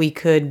that we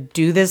could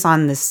do this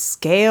on this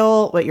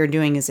scale. What you're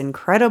doing is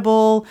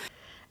incredible.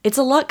 It's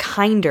a lot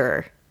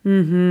kinder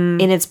in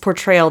its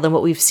portrayal than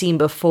what we've seen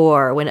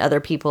before, when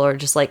other people are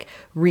just like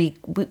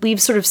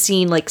we've sort of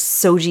seen like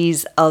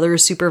Soji's other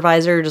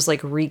supervisor just like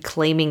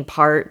reclaiming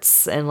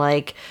parts and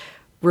like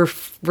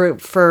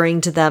referring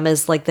to them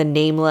as like the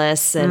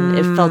nameless, and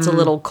it felt a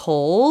little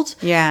cold.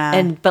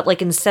 Yeah. But like,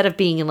 instead of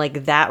being in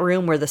like that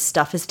room where the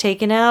stuff is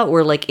taken out,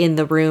 we're like in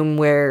the room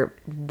where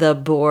the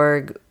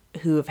Borg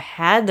who have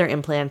had their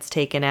implants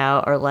taken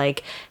out are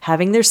like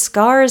having their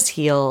scars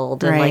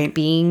healed and like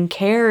being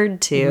cared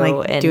to,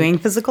 like and doing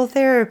physical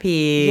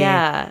therapy.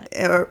 Yeah.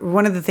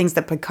 One of the things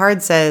that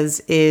Picard says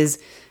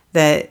is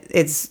that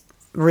it's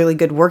really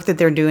good work that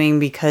they're doing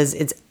because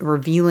it's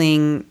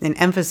revealing and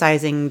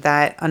emphasizing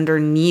that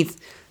underneath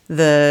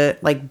the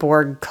like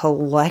Borg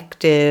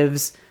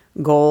collective's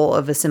goal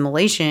of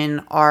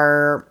assimilation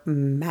are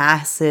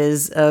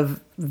masses of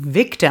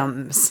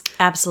victims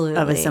absolutely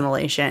of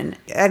assimilation.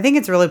 I think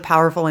it's really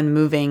powerful and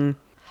moving.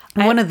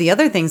 One of the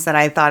other things that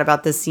I thought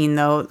about this scene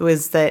though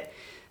was that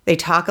they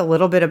talk a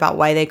little bit about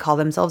why they call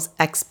themselves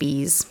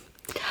XBs.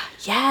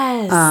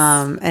 Yes.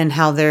 And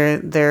how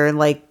they're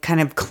like kind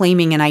of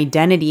claiming an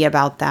identity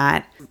about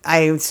that.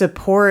 I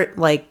support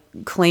like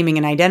claiming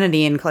an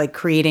identity and like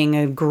creating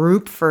a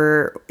group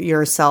for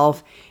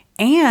yourself.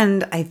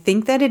 And I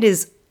think that it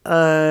is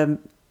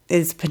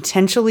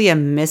potentially a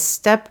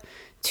misstep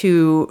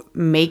to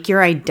make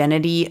your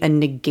identity a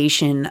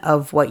negation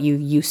of what you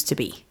used to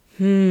be.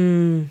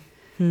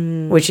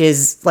 Which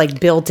is like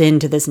built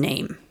into this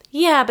name.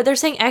 Yeah, but they're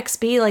saying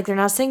XB, like they're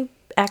not saying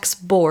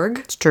X-Borg.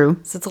 It's true.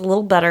 So it's a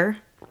little better.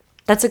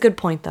 That's a good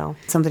point, though.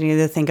 Something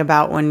to think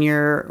about when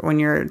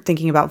you're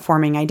thinking about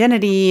forming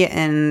identity,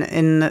 and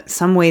in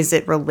some ways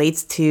it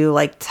relates to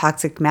like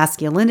toxic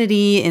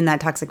masculinity. In that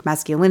toxic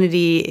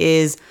masculinity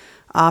is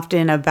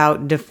often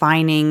about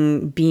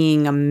defining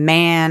being a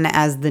man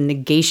as the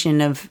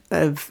negation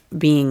of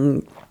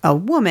being a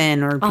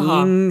woman or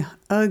being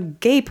a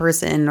gay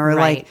person or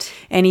like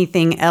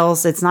anything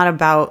else. It's not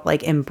about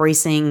like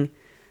embracing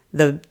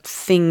the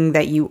thing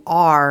that you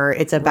are.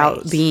 It's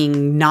about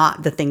being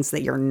not the things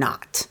that you're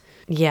not.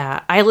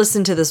 Yeah. I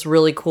listened to this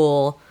really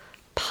cool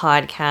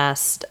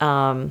podcast,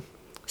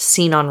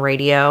 Scene on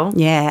Radio.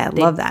 Yeah,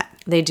 love that.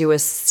 They do a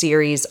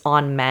series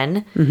on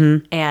men,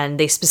 and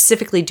they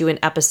specifically do an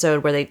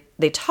episode where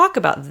they talk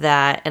about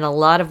that. And a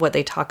lot of what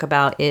they talk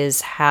about is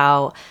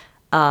how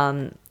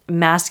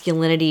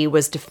masculinity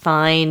was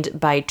defined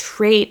by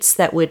traits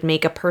that would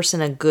make a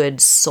person a good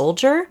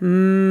soldier.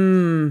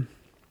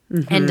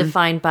 And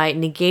defined by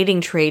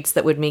negating traits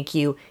that would make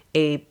you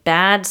a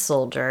bad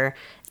soldier.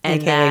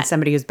 And AKA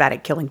somebody who's bad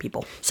at killing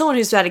people. Someone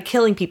who's bad at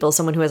killing people,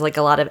 someone who has like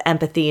a lot of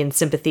empathy and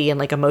sympathy and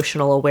like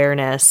emotional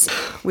awareness.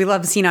 We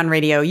love Scene on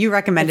Radio. You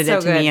recommended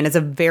it to me, and it's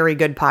a very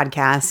good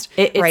podcast.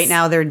 Right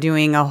now they're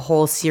doing a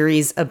whole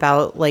series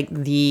about like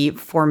the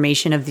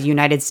formation of the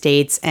United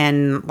States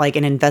and like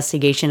an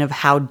investigation of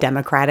how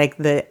democratic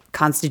the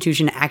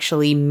Constitution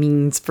actually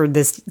means for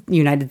this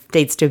United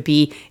States to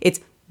be. It's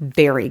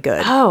very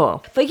good.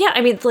 Oh, but yeah, I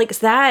mean, like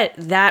that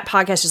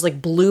podcast just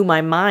like blew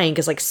my mind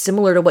because like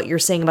similar to what you're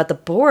saying about the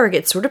Borg,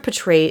 it sort of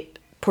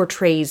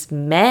portrays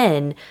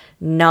men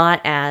not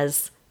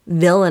as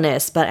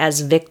villainous, but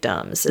as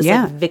victims. As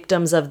like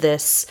victims of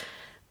this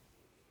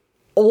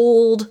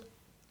old,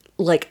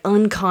 like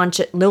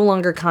unconscious, no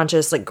longer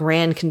conscious, like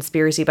grand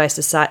conspiracy by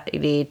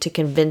society to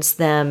convince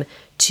them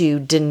to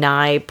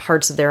deny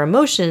parts of their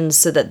emotions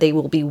so that they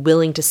will be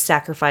willing to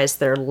sacrifice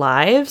their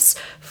lives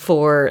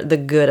for the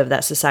good of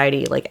that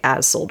society, like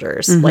as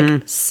soldiers,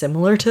 like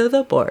similar to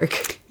the Borg.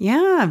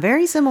 Yeah,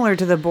 very similar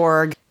to the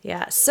Borg.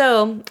 Yeah,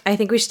 so I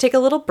think we should take a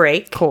little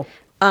break. Cool.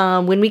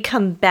 When we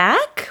come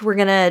back, we're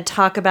going to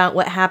talk about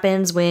what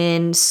happens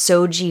when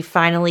Soji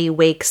finally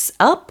wakes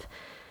up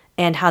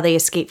and how they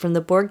escape from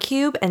the Borg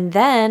cube. And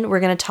then we're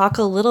going to talk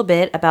a little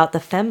bit about the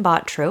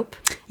fembot trope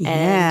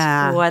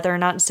and whether or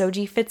not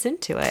Soji fits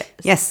into it.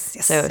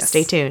 Yes. So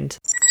stay tuned.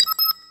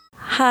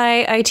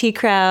 Hi, IT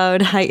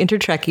crowd. Hi,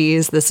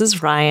 Intertrekkies. This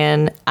is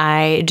Ryan.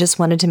 I just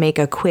wanted to make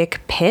a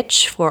quick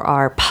pitch for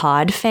our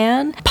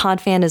Podfan.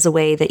 Podfan is a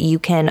way that you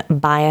can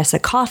buy us a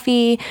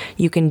coffee.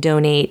 You can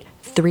donate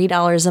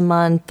 $3 a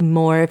month,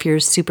 more if you're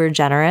super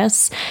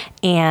generous.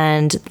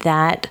 And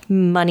that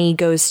money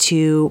goes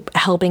to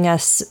helping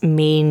us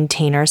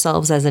maintain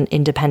ourselves as an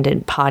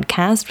independent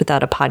podcast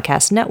without a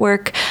podcast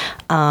network.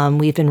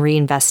 We've been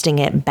reinvesting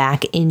it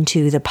back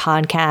into the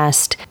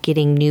podcast,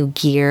 getting new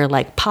gear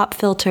like pop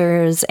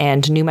filters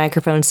and new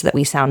microphones so that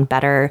we sound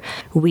better.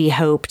 We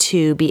hope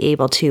to be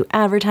able to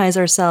advertise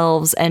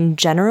ourselves and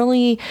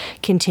generally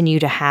continue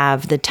to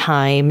have the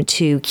time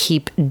to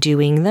keep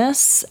doing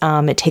this.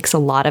 It takes a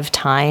lot of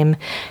time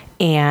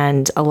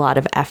and a lot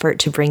of effort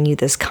to bring you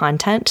this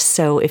content.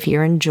 So if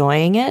you're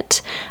enjoying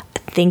it,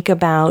 think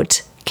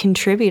about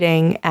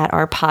contributing at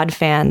our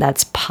Podfan.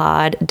 That's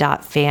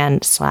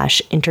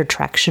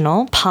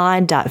pod.fan/intertrectional,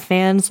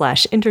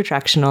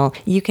 pod.fan/intertrectional.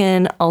 You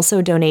can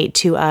also donate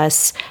to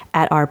us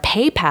at our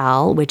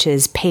PayPal, which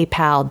is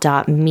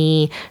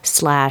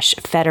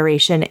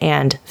paypal.me/Federation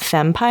and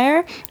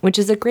Fempire, which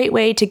is a great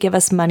way to give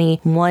us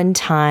money one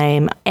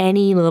time.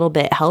 Any little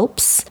bit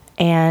helps.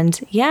 And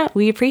yeah,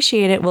 we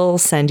appreciate it. We'll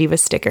send you a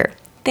sticker.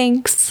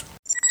 Thanks.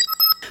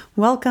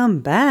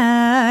 Welcome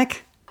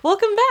back.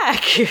 Welcome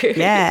back.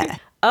 Yeah.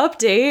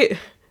 Update.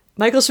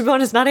 Michael Chabon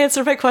has not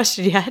answered my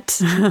question yet.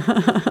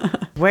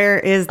 Where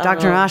is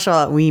Dr.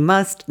 Nashla? We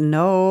must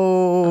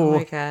know. Oh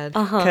my God.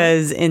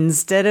 Because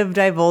instead of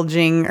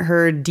divulging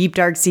her deep,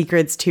 dark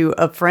secrets to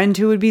a friend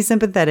who would be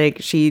sympathetic,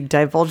 she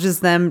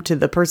divulges them to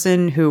the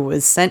person who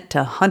was sent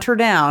to hunt her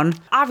down.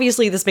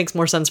 Obviously, this makes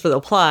more sense for the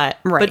plot.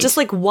 Right. But just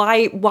like,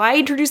 why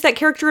introduce that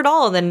character at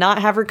all and then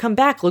not have her come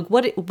back? Like,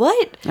 what? I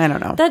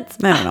don't know. I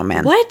don't know,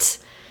 man. What?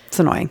 It's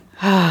annoying.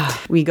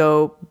 We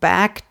go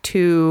back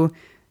to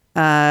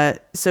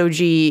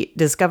Soji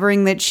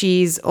discovering that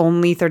she's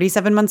only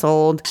 37 months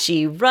old.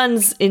 She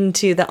runs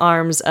into the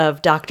arms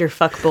of Dr.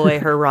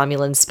 Fuckboy, her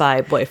Romulan spy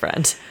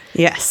boyfriend.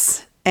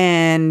 Yes.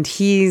 And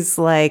he's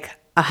like,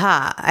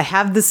 aha, I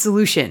have the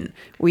solution.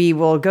 We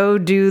will go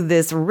do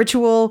this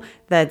ritual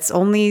that's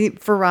only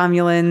for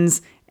Romulans,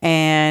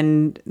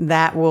 and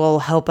that will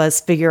help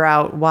us figure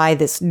out why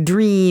this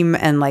dream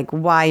and like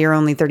why you're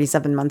only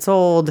 37 months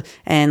old,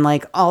 and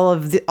like all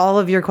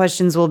of your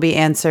questions will be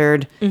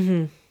answered.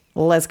 Mm-hmm.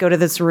 Let's go to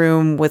this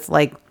room with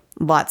like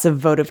lots of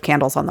votive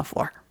candles on the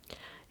floor.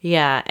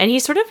 Yeah, and he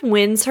sort of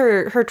wins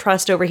her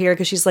trust over here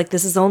because she's like,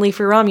 this is only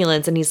for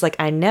Romulans. And he's like,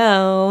 I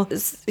know.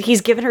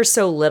 He's given her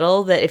so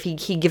little that if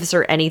he gives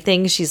her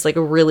anything, she's like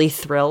really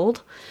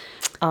thrilled.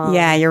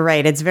 Yeah, you're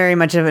right. It's very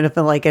much of an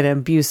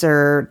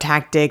abuser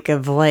tactic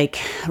of like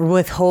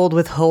withhold.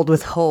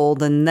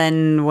 And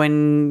then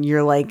when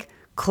you're like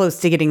close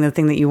to getting the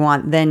thing that you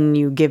want, then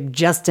you give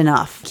just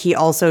enough. He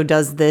also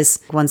does this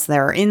once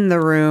they're in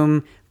the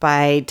room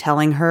by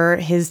telling her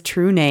his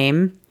true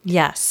name.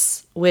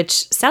 Yes,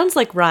 which sounds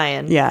like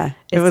Ryan. Yeah,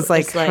 it was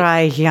like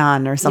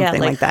Ryan or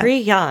something like that.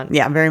 Ryan.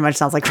 Yeah, very much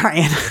sounds like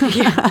Ryan.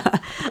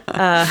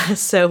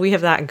 So we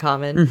have that in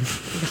common. We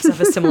also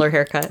have a similar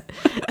haircut.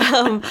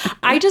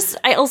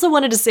 I also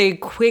wanted to say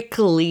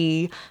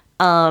quickly,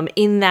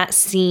 in that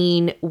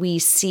scene, we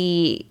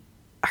see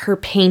her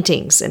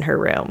paintings in her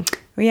room.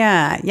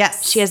 Yeah,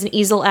 yes. She has an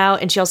easel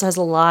out, and she also has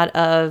a lot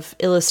of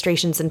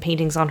illustrations and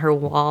paintings on her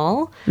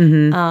wall,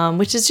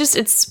 which is just,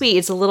 it's sweet.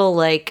 It's a little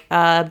like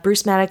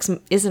Bruce Maddox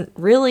isn't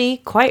really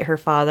quite her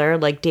father.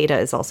 Like Data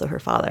is also her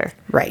father.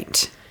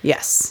 Right.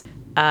 Yes.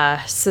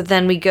 So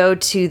then we go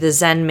to the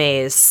Zen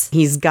maze.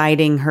 He's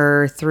guiding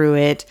her through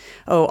it.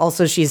 Oh,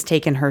 also she's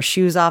taken her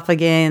shoes off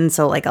again.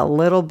 So like a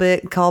little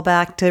bit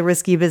callback to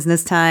Risky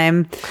Business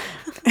Time.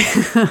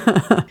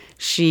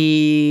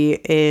 She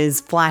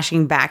is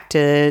flashing back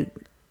to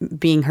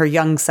being her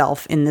young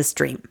self in this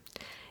dream.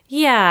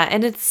 Yeah,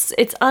 and it's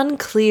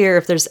unclear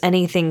if there's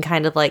anything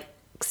kind of like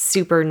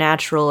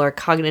supernatural or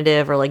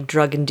cognitive or like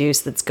drug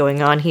induced that's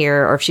going on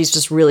here, or if she's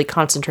just really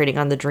concentrating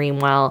on the dream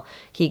while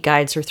he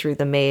guides her through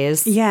the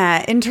maze.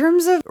 Yeah, in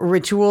terms of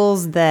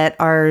rituals that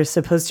are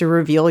supposed to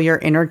reveal your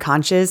inner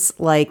conscious,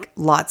 like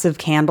lots of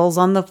candles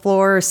on the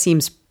floor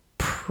seems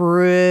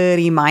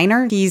pretty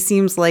minor. He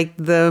seems like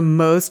the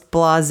most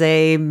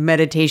blasé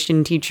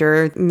meditation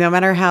teacher. No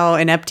matter how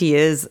inept he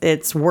is,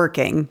 it's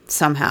working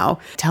somehow.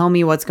 Tell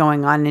me what's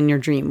going on in your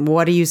dream.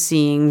 What are you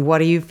seeing?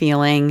 What are you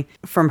feeling?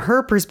 From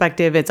her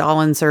perspective, it's all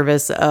in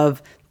service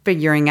of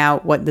figuring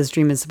out what this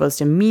dream is supposed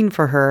to mean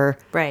for her.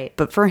 Right.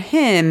 But for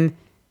him,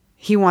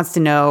 he wants to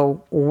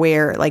know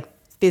where, like,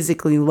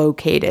 physically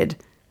located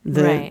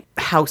the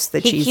house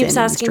that she's in. He keeps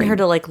asking her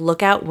to like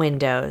look out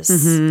windows.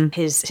 Mm-hmm.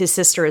 His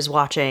sister is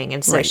watching,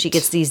 and so she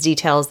gets these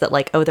details that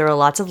like, oh, there are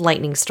lots of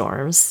lightning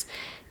storms,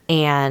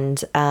 and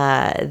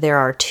there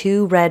are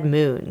 2 red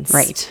moons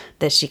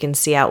that she can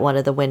see out one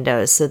of the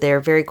windows. So they're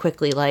very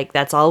quickly like,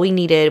 that's all we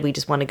needed. We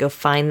just want to go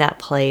find that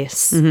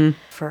place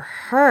for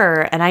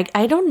her. And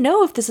I don't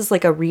know if this is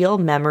like a real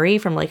memory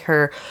from like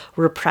her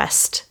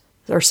repressed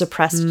or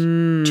suppressed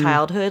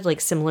childhood,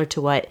 like similar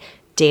to what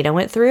Data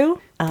went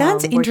through.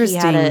 That's interesting.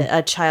 He had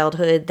a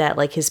childhood that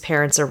like his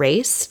parents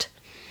erased.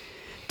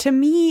 To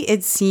me,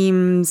 it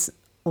seems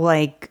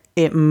like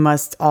it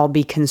must all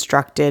be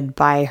constructed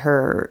by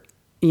her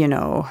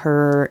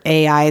her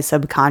AI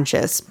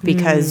subconscious,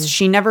 because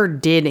she never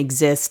did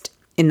exist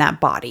in that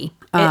body.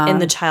 In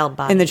the child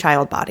body. In the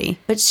child body.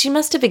 But she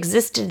must have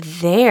existed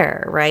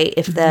there, right?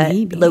 If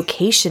the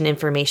location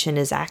information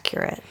is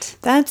accurate.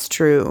 That's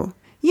true.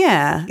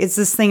 Yeah. It's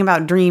this thing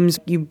about dreams.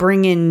 You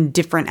bring in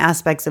different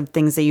aspects of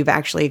things that you've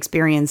actually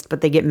experienced,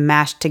 but they get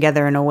mashed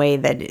together in a way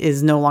that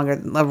is no longer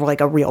like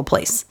a real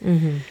place.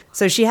 Mm-hmm.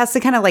 So she has to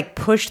kind of like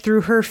push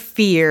through her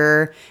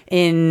fear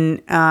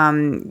and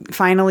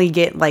finally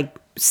get like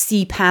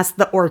see past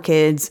the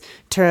orchids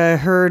to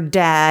her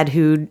dad,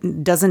 who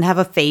doesn't have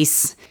a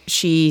face.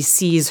 She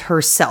sees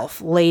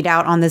herself laid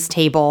out on this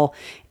table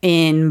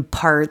in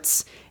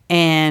parts,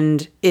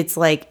 and it's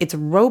like it's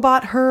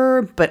robot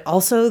her, but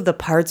also the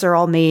parts are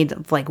all made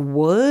of like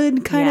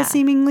wood kind of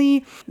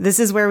seemingly. This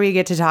is where we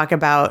get to talk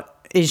about,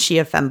 is she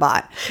a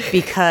fembot?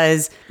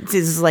 Because this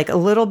is like a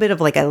little bit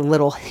of like a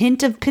little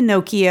hint of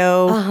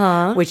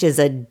Pinocchio, which is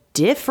a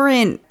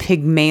different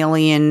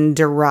Pygmalion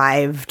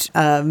derived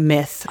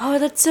myth. Oh,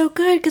 that's so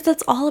good, because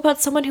that's all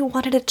about someone who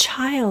wanted a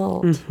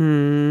child.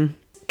 Mm-hmm.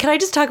 Can I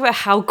just talk about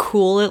how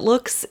cool it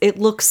looks? It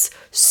looks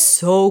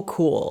so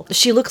cool.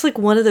 She looks like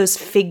one of those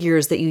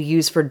figures that you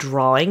use for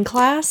drawing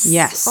class.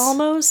 Yes.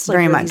 Almost.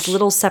 Very much. These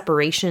little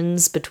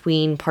separations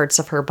between parts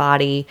of her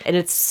body. And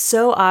it's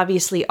so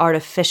obviously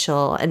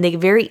artificial. And they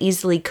very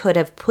easily could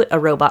have put a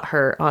robot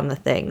her on the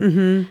thing.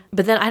 Mm-hmm.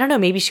 But then, I don't know,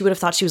 maybe she would have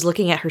thought she was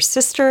looking at her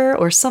sister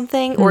or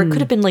something. Or it could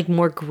have been like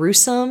more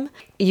gruesome.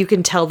 You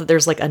can tell that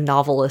there's like a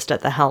novelist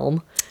at the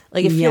helm.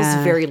 Like, it feels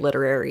very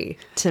literary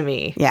to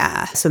me.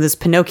 Yeah. So this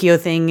Pinocchio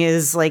thing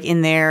is like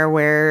in there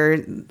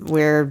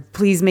where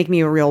please make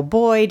me a real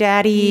boy,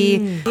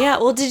 daddy. Yeah.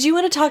 Well, did you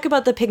want to talk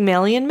about the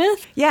Pygmalion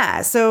myth?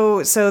 Yeah.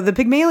 So the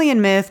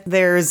Pygmalion myth,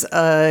 there's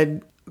a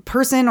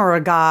person or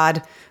a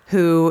god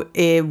who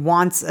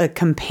wants a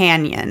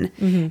companion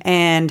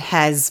and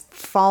has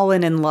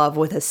fallen in love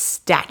with a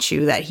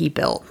statue that he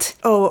built.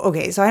 Oh,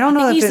 okay. So I don't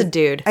know if he's a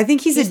dude. I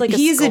think he's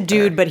a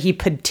dude, but he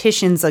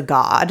petitions a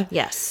god.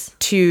 Yes.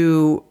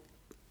 To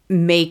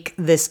make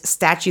this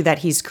statue that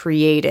he's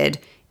created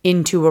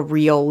into a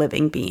real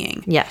living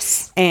being.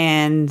 Yes.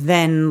 And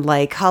then,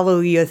 like,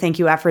 hallelujah, thank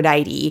you,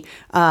 Aphrodite.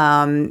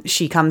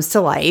 She comes to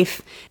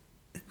life.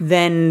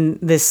 Then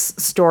this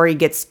story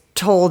gets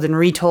told and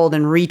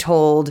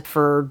retold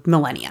for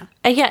millennia.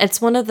 Yeah,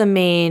 it's one of the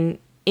main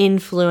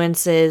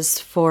influences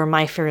for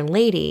My Fair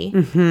Lady,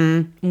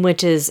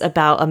 which is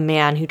about a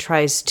man who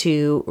tries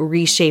to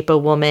reshape a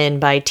woman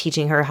by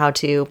teaching her how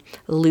to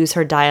lose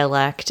her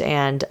dialect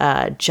and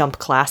jump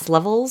class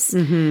levels.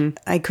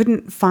 I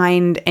couldn't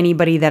find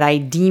anybody that I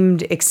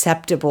deemed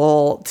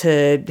acceptable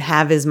to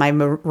have as my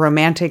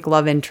romantic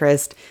love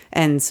interest,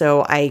 and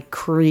so I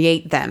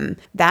create them.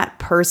 That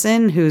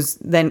person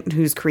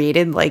who's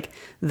created, like,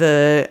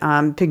 the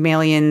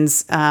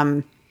Pygmalion's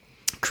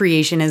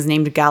creation is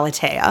named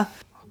Galatea.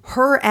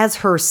 Her as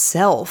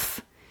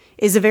herself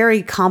is a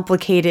very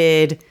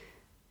complicated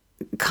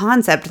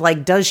concept.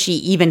 Like, does she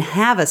even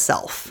have a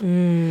self?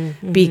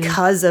 Mm-hmm.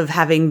 Because of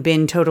having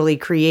been totally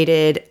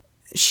created,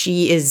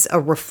 she is a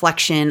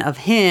reflection of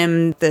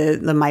him.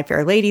 The My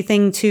Fair Lady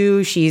thing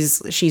too.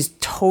 She's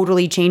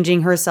totally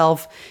changing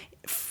herself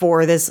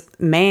for this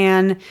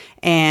man,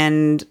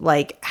 and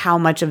like how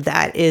much of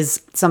that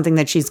is something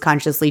that she's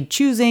consciously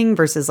choosing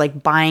versus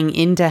like buying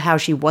into how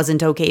she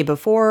wasn't okay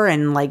before,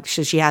 and like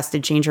she has to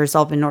change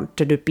herself in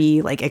order to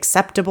be like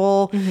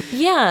acceptable. Mm-hmm.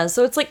 Yeah,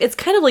 so it's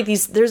kind of like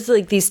there's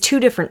like these two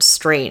different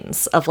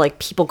strains of like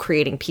people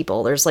creating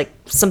people. There's like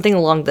something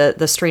along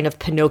the strain of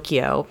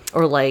Pinocchio,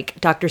 or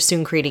like Dr.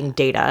 Soong creating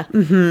Data,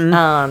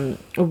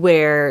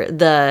 where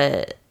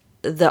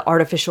the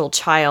artificial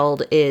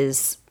child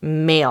is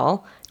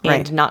male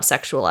and not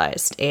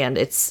sexualized, and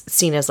it's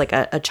seen as like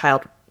a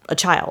child.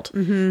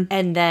 Mm-hmm.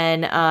 And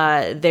then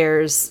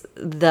there's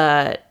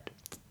the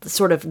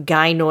sort of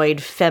gynoid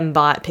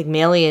fembot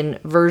Pygmalion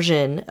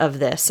version of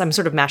this. I'm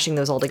sort of mashing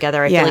those all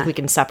together. I feel like we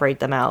can separate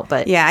them out,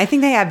 but yeah, I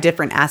think they have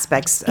different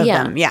aspects of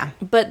them. Yeah,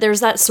 but there's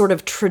that sort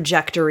of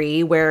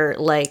trajectory where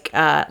like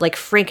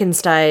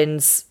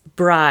Frankenstein's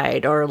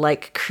bride, or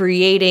like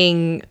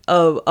creating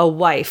a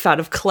wife out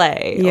of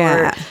clay,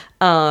 or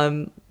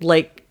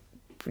like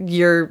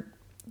your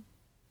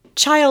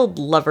child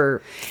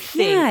lover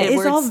thing. Yeah,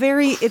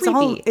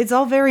 it's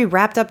all very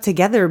wrapped up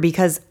together,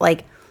 because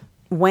like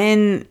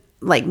when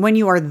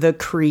you are the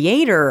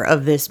creator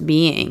of this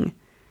being,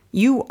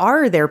 you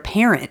are their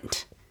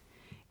parent,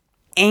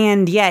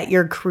 and yet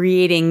you're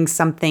creating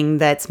something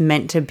that's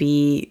meant to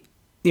be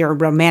your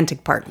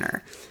romantic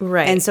partner.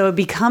 Right. And so it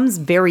becomes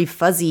very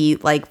fuzzy,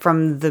 like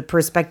from the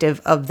perspective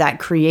of that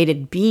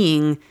created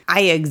being.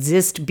 I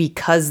exist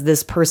because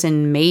this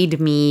person made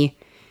me.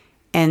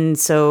 And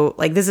so,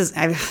 like, this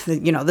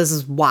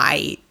is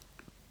why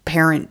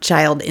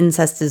parent-child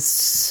incest is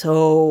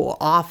so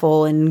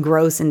awful and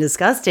gross and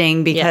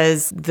disgusting,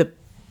 because the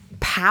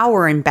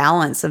power and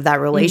balance of that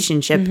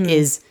relationship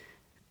is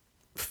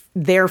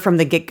there from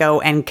the get-go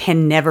and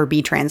can never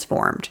be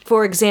transformed.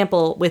 For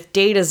example, with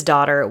Data's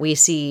daughter, we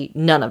see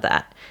none of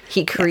that.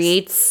 He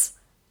creates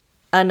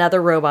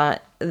another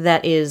robot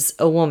that is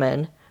a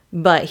woman,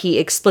 but he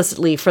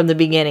explicitly from the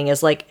beginning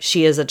is like,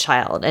 she is a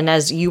child. And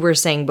as you were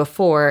saying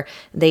before,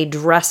 they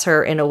dress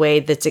her in a way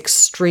that's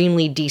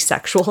extremely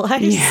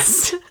desexualized.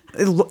 Yes.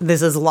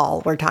 This is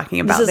lol we're talking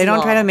about. They don't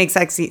lol. try to make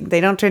sexy.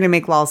 They don't try to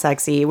make lol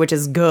sexy, which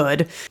is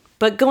good.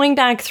 But going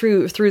back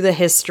through the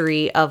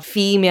history of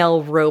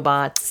female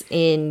robots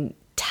in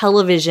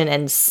television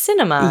and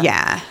cinema,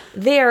 Yeah.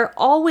 they're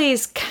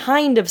always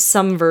kind of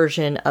some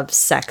version of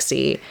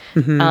sexy.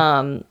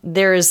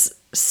 There's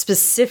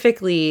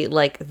specifically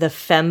like the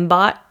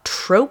fembot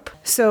trope.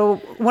 So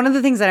one of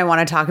the things that I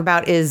want to talk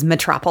about is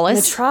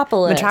Metropolis.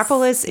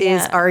 Metropolis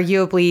is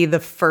arguably the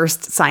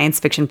first science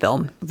fiction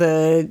film.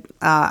 The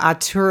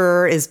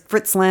auteur is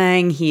Fritz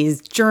Lang.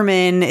 He's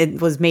German. It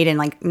was made in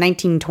like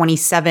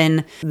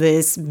 1927.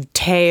 This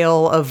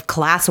tale of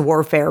class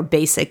warfare,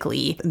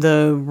 basically.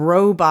 The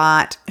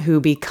robot who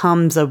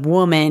becomes a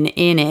woman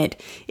in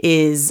it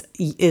is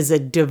a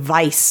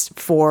device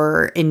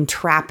for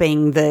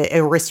entrapping the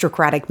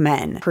aristocratic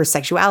men. Her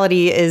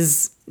sexuality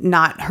is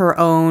not her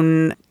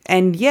own,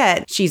 and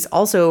yet she's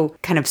also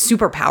kind of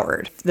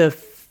superpowered. The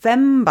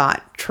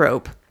fembot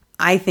trope,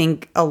 I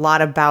think a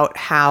lot about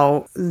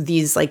how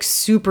these like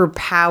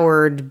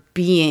superpowered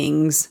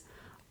beings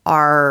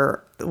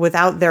are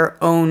without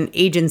their own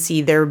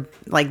agency. They're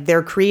like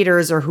their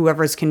creators or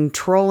whoever's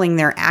controlling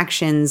their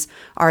actions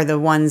are the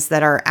ones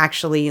that are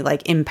actually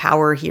like in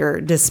power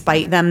here,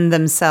 despite them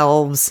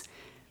themselves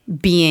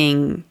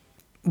being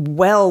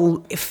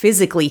well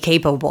physically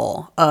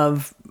capable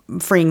of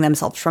freeing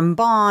themselves from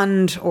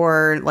bond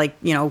or like,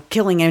 you know,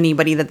 killing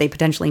anybody that they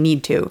potentially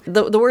need to.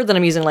 The word that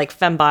I'm using, like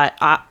fembot,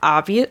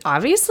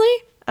 obviously,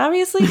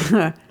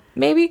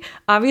 maybe,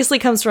 obviously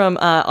comes from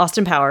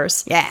Austin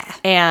Powers. Yeah.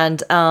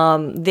 And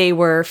they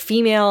were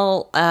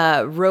female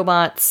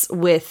robots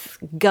with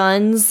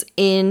guns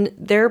in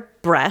their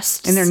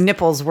breasts. And their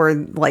nipples were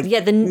like...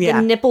 the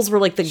nipples were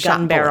like the Shot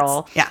gun barrel.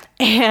 bullets. Yeah.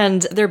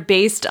 And they're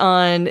based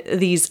on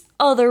these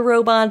other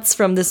robots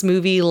from this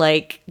movie,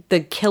 like the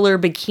Killer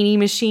Bikini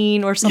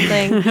Machine or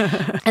something.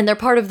 And they're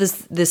part of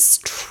this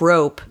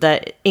trope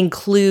that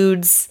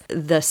includes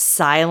the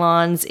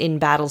Cylons in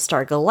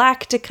Battlestar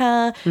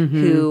Galactica,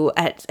 who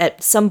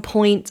at some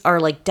point are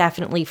like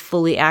definitely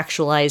fully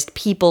actualized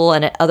people,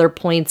 and at other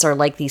points are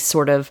like these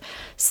sort of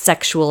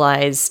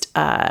sexualized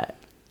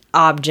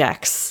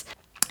objects.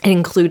 It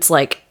includes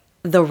like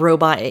the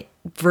robot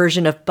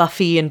version of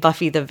Buffy and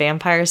Buffy the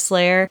Vampire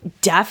Slayer.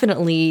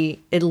 Definitely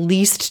at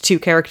least 2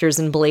 characters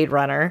in Blade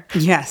Runner.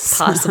 Yes.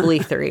 Possibly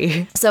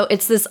 3. So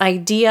it's this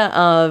idea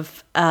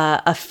of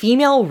a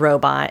female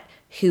robot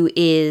who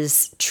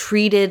is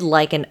treated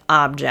like an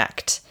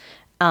object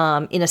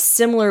in a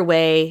similar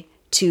way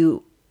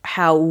to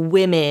how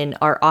women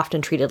are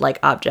often treated like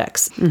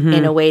objects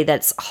in a way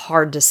that's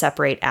hard to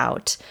separate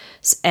out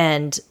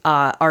and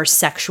are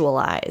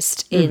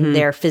sexualized in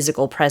their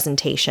physical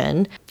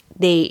presentation.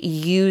 They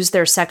use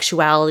their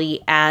sexuality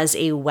as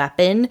a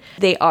weapon.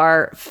 They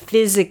are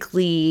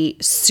physically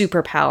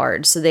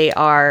superpowered, so they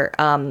are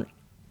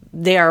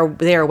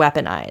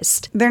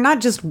weaponized. They're not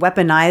just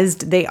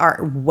weaponized, they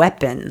are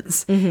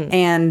weapons.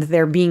 And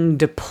they're being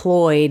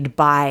deployed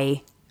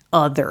by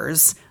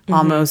others,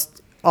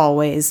 almost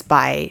always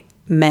by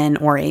men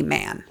or a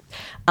man.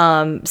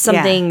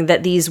 Something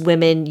that these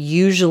women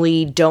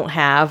usually don't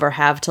have or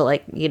have to,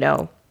 like, you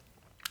know,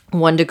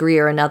 one degree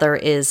or another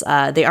is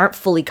they aren't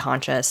fully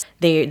conscious.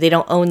 They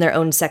don't own their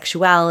own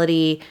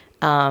sexuality.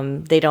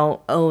 They don't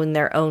own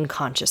their own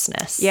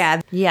consciousness.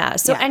 Yeah.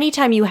 So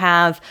anytime you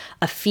have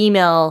a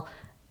female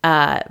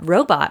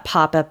robot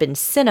pop up in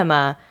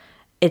cinema,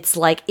 it's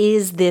like,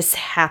 is this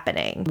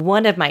happening?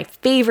 One of my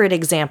favorite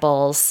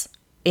examples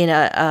in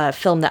a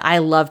film that I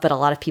love but a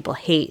lot of people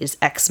hate is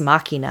Ex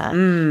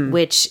Machina,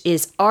 which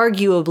is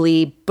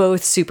arguably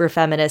both super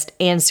feminist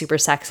and super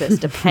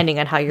sexist, depending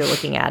on how you're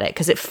looking at it,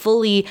 because it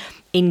fully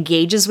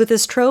engages with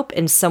this trope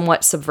and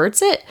somewhat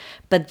subverts it,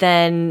 but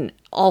then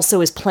also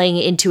is playing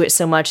into it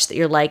so much that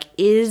you're like,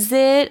 is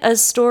it a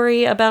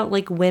story about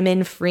like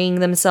women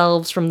freeing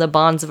themselves from the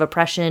bonds of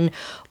oppression,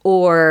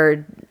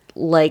 or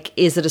like,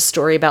 is it a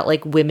story about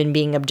like women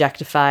being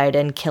objectified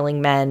and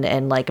killing men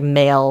and like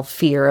male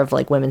fear of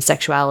like women's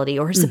sexuality,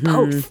 or is it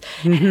both?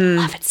 And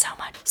I love it so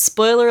much.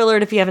 Spoiler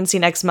alert if you haven't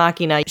seen Ex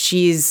Machina.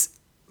 She's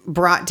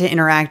brought to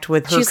interact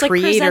with her She's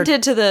creator. like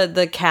presented to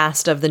the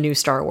cast of the new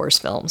Star Wars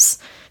films.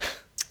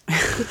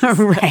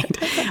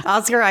 Right.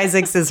 Oscar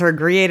Isaacs is her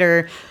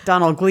creator.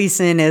 Donald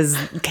Gleason is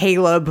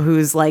Caleb,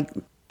 who's like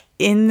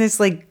in this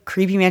like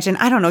creepy mansion.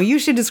 I don't know. You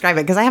should describe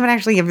it because I haven't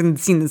actually even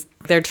seen this.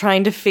 They're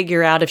trying to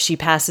figure out if she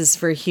passes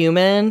for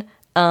human.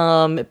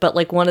 But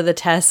like one of the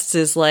tests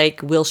is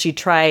like, will she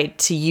try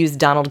to use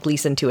Donald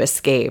Gleason to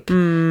escape?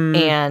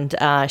 And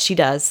she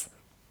does.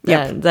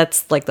 Yeah,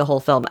 that's like the whole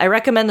film. I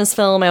recommend this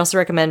film. I also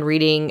recommend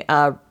reading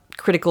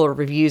critical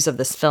reviews of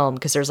this film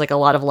because there's like a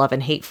lot of love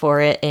and hate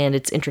for it, and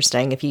it's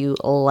interesting if you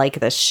like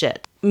this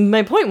shit.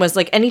 My point was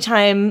like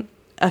anytime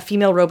a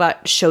female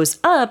robot shows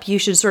up, you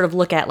should sort of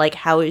look at like,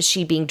 how is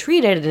she being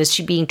treated, and is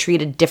she being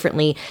treated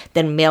differently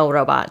than male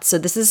robots? So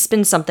this has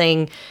been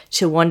something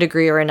to one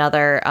degree or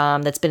another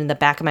that's been in the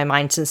back of my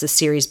mind since the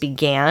series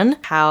began.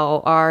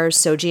 How are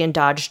Soji and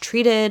Dodge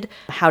treated?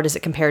 How does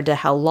it compare to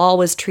how Lal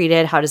was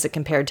treated? How does it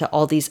compare to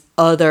all these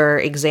other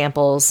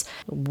examples?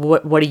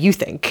 What do you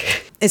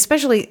think?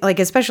 Especially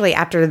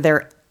after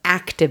they're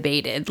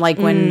activated, like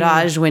when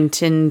Dodge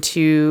went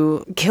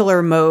into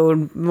killer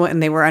mode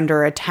when they were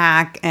under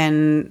attack,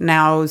 and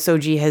now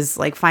Soji has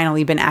like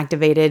finally been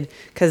activated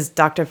because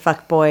Dr.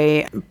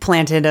 Fuckboy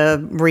planted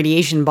a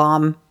radiation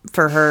bomb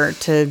for her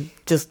to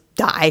just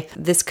die.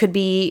 This could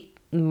be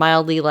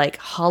mildly like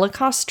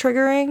Holocaust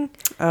triggering.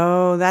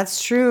 Oh,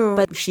 that's true.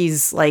 But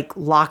she's like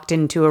locked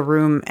into a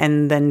room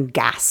and then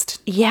gassed.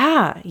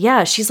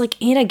 Yeah. She's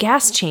like in a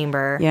gas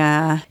chamber.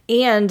 Yeah.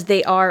 And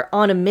they are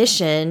on a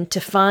mission to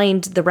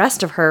find the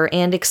rest of her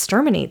and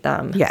exterminate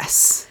them.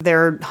 Yes.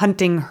 They're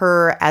hunting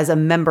her as a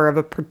member of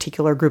a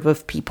particular group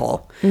of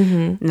people,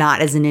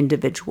 not as an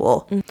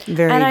individual.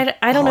 Very. And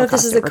I don't know if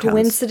this is a Holocaust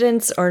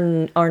coincidence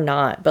or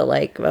not, but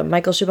like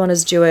Michael Chabon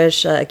is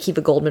Jewish.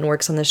 Akiva Goldman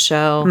works on the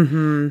show.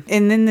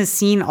 And then the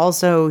scene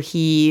also,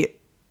 he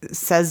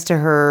says to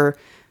her,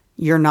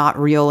 "You're not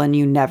real and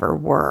you never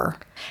were."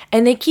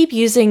 And they keep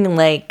using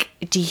like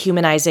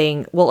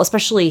dehumanizing, well,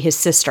 especially his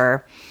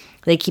sister.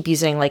 They keep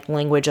using like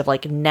language of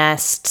like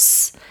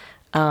nests,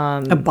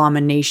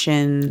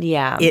 abomination.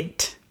 Yeah.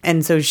 It.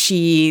 And so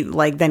she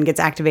like then gets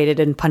activated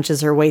and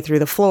punches her way through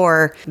the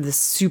floor. The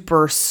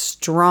super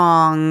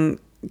strong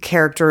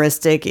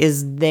characteristic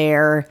is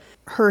there.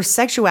 Her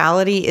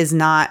sexuality is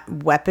not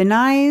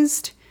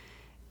weaponized.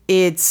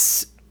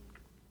 It's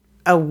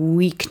a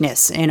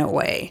weakness in a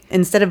way.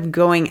 Instead of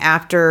going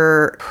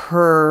after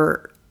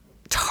her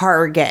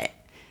target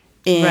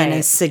in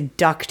a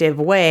seductive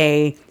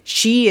way,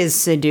 she is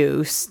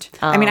seduced.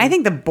 I mean, I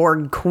think the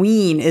Borg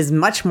Queen is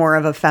much more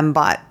of a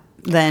fembot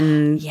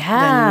than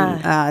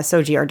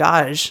Soji or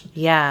Dodge.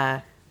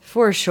 Yeah,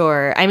 for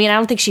sure. I mean, I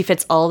don't think she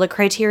fits all the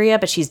criteria,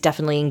 but she's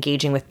definitely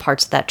engaging with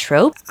parts of that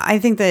trope. I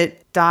think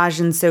that Dodge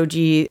and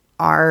Soji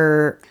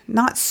are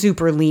not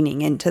super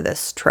leaning into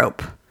this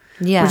trope.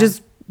 Yeah. Which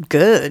is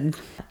good.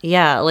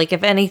 Yeah, like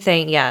if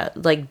anything,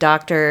 like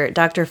Dr.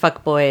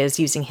 Fuckboy is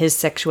using his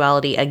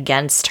sexuality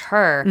against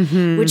her,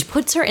 which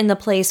puts her in the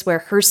place where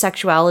her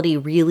sexuality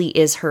really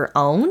is her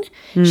own.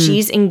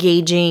 She's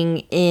engaging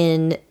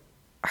in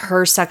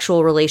her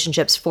sexual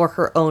relationships for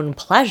her own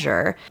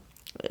pleasure.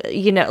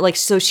 You know, like,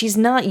 so she's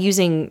not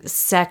using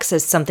sex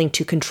as something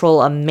to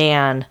control a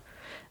man.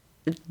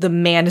 The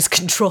man is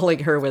controlling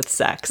her with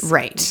sex.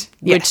 Right.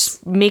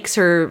 Which makes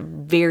her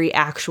very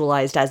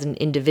actualized as an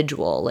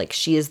individual. Like,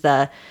 she is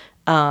the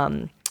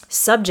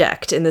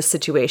subject in this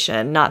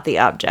situation, not the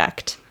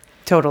object.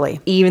 Totally.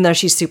 Even though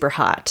she's super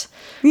hot.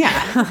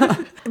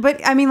 Yeah.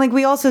 But I mean, like,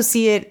 we also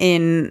see it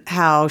in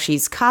how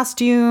she's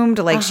costumed.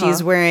 Like,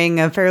 she's wearing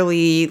a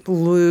fairly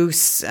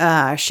loose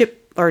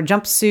ship or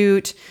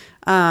jumpsuit.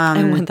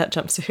 I want that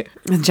jumpsuit.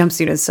 The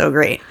jumpsuit is so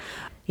great.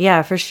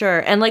 Yeah, for sure.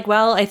 And like,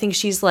 well, I think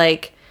she's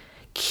like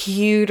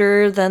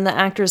cuter than the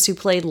actress who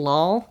played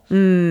Lal.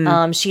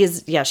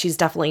 She's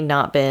definitely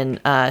not been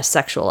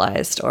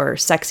sexualized or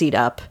sexied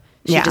up.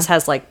 She just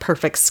has like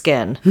perfect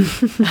skin,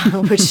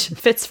 which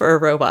fits for a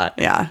robot.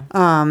 Yeah.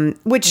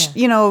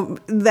 You know,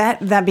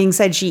 that being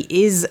said, she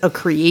is a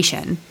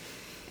creation.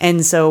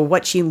 And so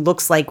what she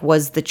looks like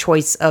was the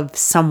choice of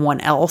someone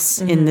else,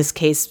 in this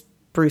case,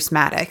 Bruce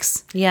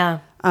Maddox. Yeah.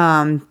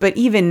 But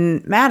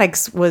even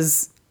Maddox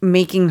was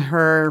making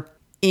her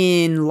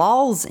in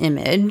Lal's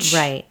image.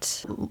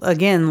 Right.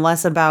 Again,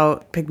 less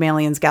about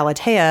Pygmalion's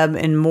Galatea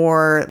and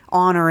more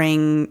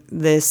honoring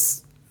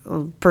this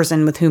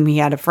person with whom he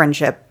had a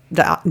friendship,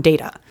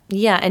 Data.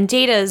 Yeah,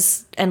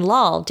 and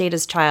Lal,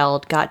 Data's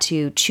child, got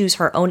to choose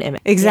her own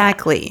image.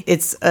 Exactly. Yeah.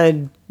 It's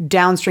a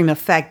downstream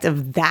effect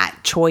of that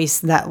choice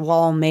that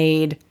Lal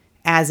made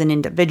as an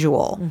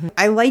individual.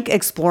 I like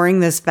exploring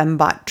this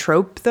fembot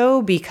trope,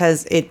 though,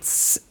 because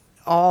it's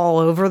all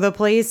over the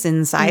place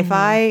in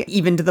sci-fi,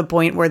 even to the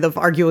point where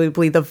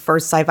arguably the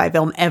first sci-fi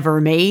film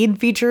ever made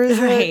features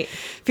a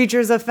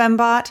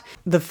fembot.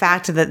 The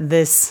fact that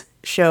this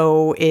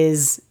show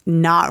is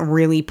not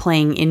really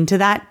playing into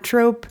that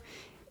trope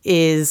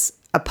is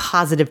a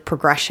positive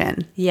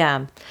progression.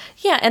 Yeah.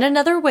 Yeah. And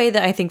another way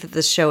that I think that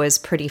this show is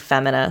pretty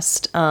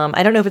feminist,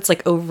 I don't know if it's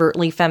like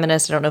overtly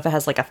feminist. I don't know if it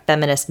has like a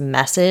feminist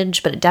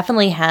message, but it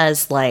definitely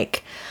has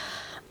like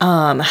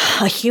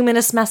a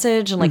humanist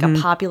message and like a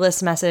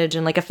populist message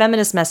and like a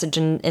feminist message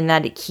in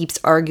that it keeps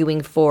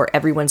arguing for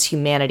everyone's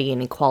humanity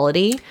and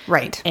equality.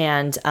 Right.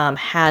 And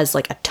has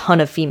like a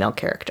ton of female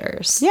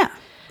characters. Yeah.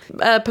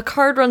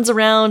 Picard runs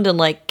around and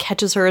like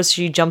catches her as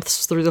she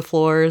jumps through the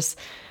floors.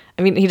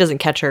 I mean, he doesn't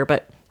catch her,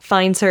 but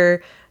finds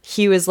her.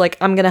 Hugh is like,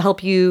 I'm going to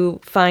help you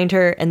find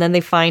her. And then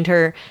they find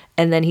her.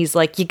 And then he's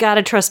like, you got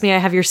to trust me. I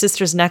have your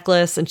sister's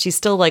necklace. And she's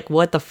still like,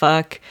 what the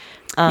fuck?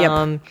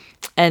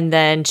 And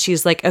then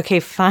she's like, okay,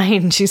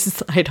 fine.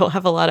 She's I don't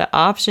have a lot of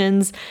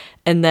options.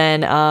 And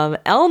then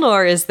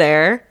Elnor is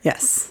there.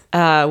 Yes.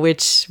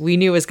 Which we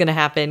knew was going to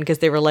happen because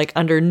they were like,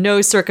 under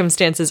no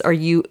circumstances are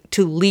you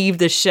to leave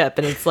the ship.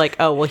 And it's like,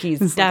 oh, well, he's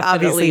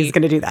definitely... Obviously, he's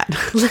going to do that.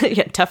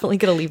 Yeah, definitely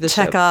going to leave the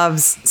ship.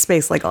 Chekhov's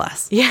Space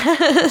Legolas.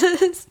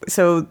 Yes.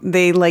 So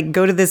they like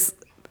go to this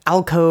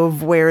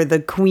alcove where the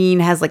queen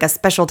has like a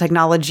special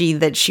technology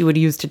that she would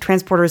use to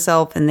transport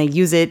herself, and they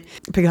use it.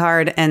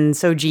 Picard and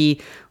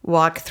Soji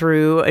walk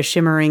through a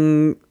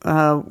shimmering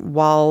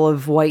wall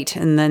of white,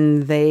 and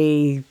then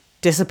they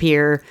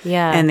disappear.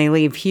 Yeah. And they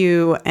leave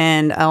Hugh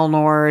and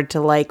Elnor to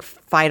like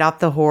fight off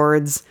the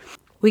hordes.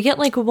 We get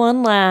like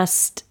one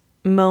last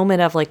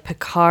moment of like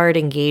Picard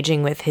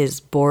engaging with his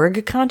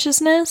Borg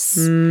consciousness.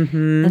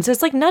 Mm-hmm. And so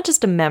it's like not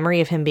just a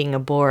memory of him being a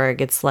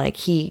Borg. It's like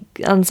he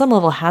on some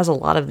level has a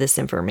lot of this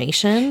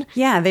information.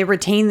 Yeah, they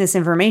retain this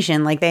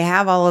information. Like they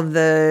have all of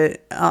the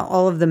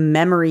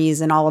memories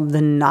and all of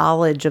the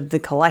knowledge of the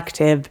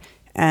collective.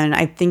 And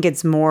I think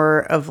it's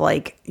more of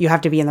like you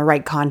have to be in the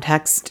right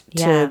context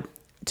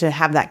to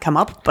have that come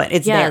up, but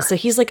it's there. So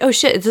he's like, oh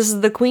shit, this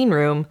is the queen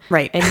room.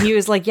 Right. And he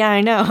was like, yeah,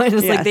 I know. And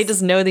it's Yes. like, they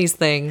just know these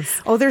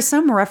things. Oh, there's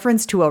some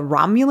reference to a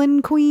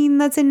Romulan queen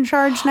that's in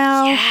charge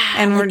now.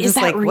 And we're just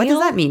like, what does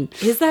that mean?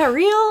 Is that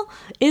real?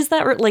 Is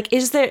that like,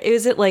 is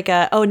it like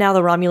oh, now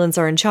the Romulans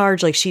are in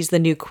charge, like she's the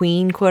new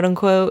queen, quote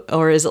unquote?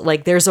 Or is it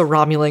like there's a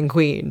Romulan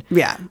queen?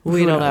 Yeah.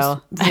 We don't know.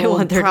 I We'll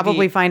want there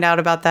probably to be, find out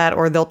about that,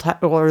 or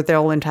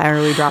they'll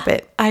entirely drop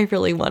it. I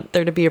really want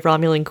there to be a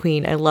Romulan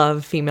queen. I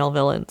love female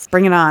villains.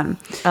 Bring it on.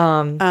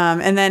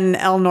 And then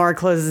Elnor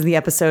closes the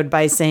episode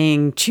by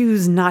saying,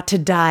 choose not to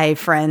die,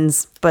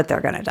 friends, but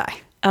they're going to die.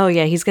 Oh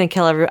yeah, he's gonna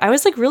kill everyone. I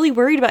was like really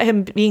worried about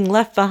him being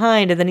left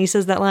behind, and then he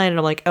says that line, and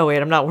I'm like, oh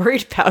wait, I'm not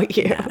worried about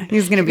you. Yeah,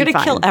 he's gonna be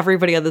fine. Kill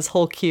everybody on this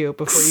whole queue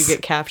before you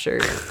get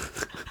captured.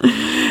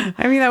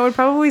 I mean, that would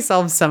probably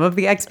solve some of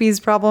the XP's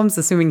problems,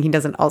 assuming he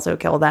doesn't also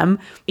kill them.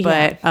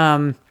 But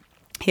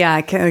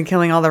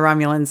killing all the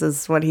Romulans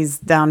is what he's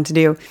down to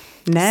do.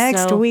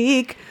 Next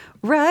week,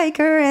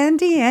 Riker and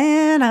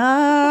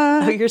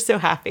Deanna. Oh, you're so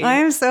happy.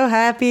 I'm so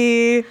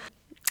happy.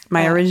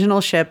 My original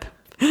ship.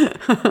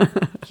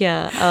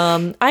 Yeah.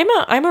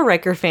 I'm a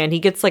Riker fan. He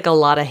gets like a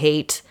lot of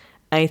hate,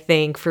 I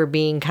think, for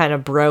being kind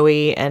of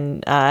broy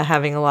and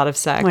having a lot of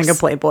sex. Like a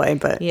playboy,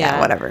 but yeah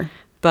whatever.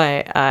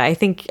 But I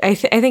think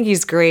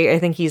he's great. I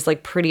think he's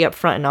like pretty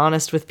upfront and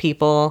honest with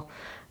people.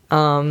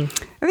 I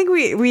think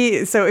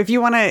we so if you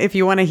want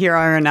to hear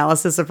our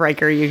analysis of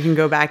Riker, you can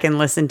go back and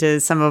listen to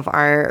some of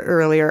our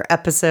earlier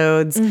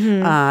episodes,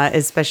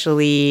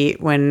 especially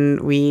when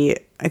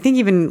I think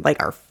even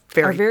like our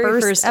very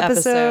first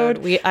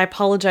episode. I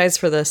apologize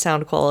for the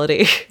sound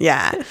quality.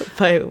 Yeah.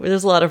 But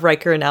there's a lot of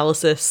Riker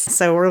analysis.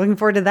 So we're looking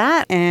forward to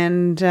that,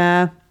 and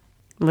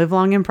live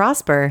long and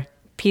prosper.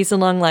 Peace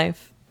and long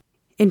life.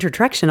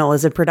 Intertrectional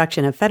is a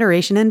production of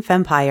Federation and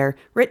Fempire,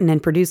 written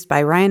and produced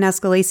by Ryan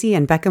Escalasi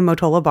and Becca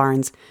Motola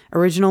Barnes.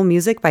 Original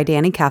music by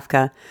Danny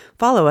Kafka.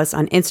 Follow us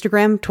on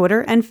Instagram,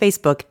 Twitter, and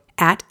Facebook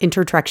at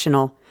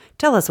Intertrectional.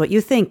 Tell us what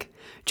you think.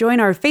 Join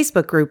our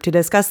Facebook group to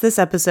discuss this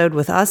episode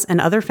with us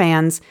and other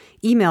fans.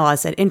 Email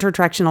us at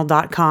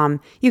intertrectional.com.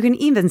 You can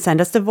even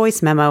send us a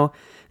voice memo.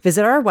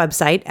 Visit our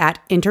website at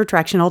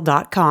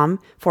intertrectional.com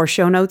for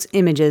show notes,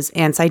 images,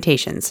 and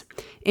citations.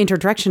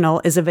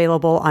 Intertrectional is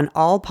available on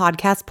all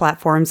podcast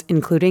platforms,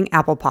 including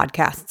Apple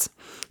Podcasts.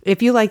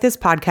 If you like this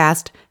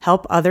podcast,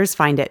 help others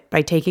find it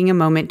by taking a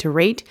moment to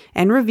rate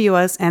and review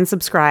us and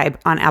subscribe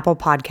on Apple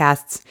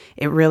Podcasts.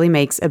 It really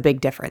makes a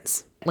big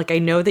difference. Like, I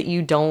know that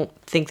you don't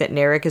think that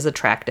Narek is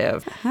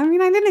attractive. I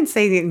mean, I didn't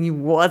say that he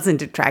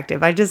wasn't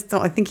attractive. I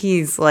think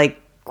he's like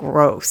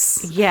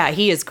gross. Yeah,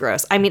 he is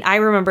gross. I mean, I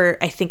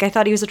think I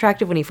thought he was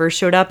attractive when he first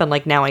showed up, and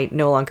like now I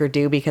no longer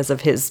do because of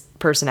his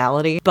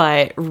personality.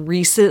 But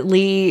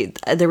recently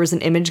there was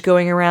an image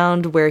going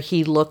around where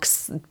he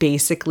looks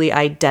basically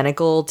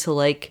identical to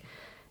like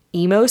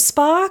emo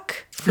Spock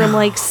from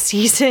like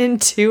season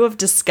 2 of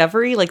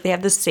Discovery. Like they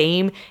have the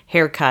same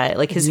haircut,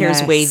 like his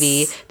hair's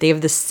wavy. They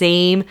have the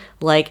same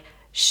like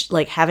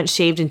haven't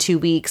shaved in 2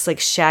 weeks, like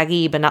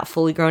shaggy but not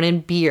fully grown in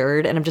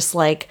beard. And I'm just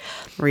like,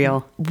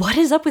 real. What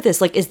is up with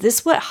this? Like, is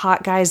this what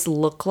hot guys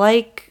look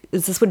like?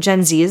 Is this what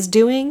Gen Z is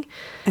doing?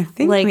 I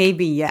think like,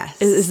 maybe yes.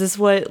 Is this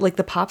what like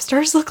the pop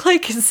stars look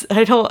like? 'Cause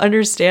I don't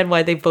understand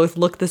why they both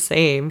look the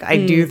same. I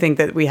do think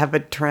that we have a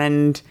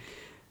trend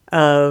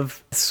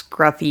of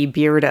scruffy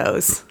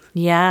beardos.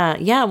 Yeah.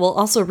 Well,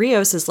 also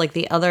Rios is like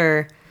the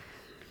other,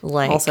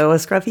 like also a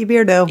scruffy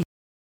beardo.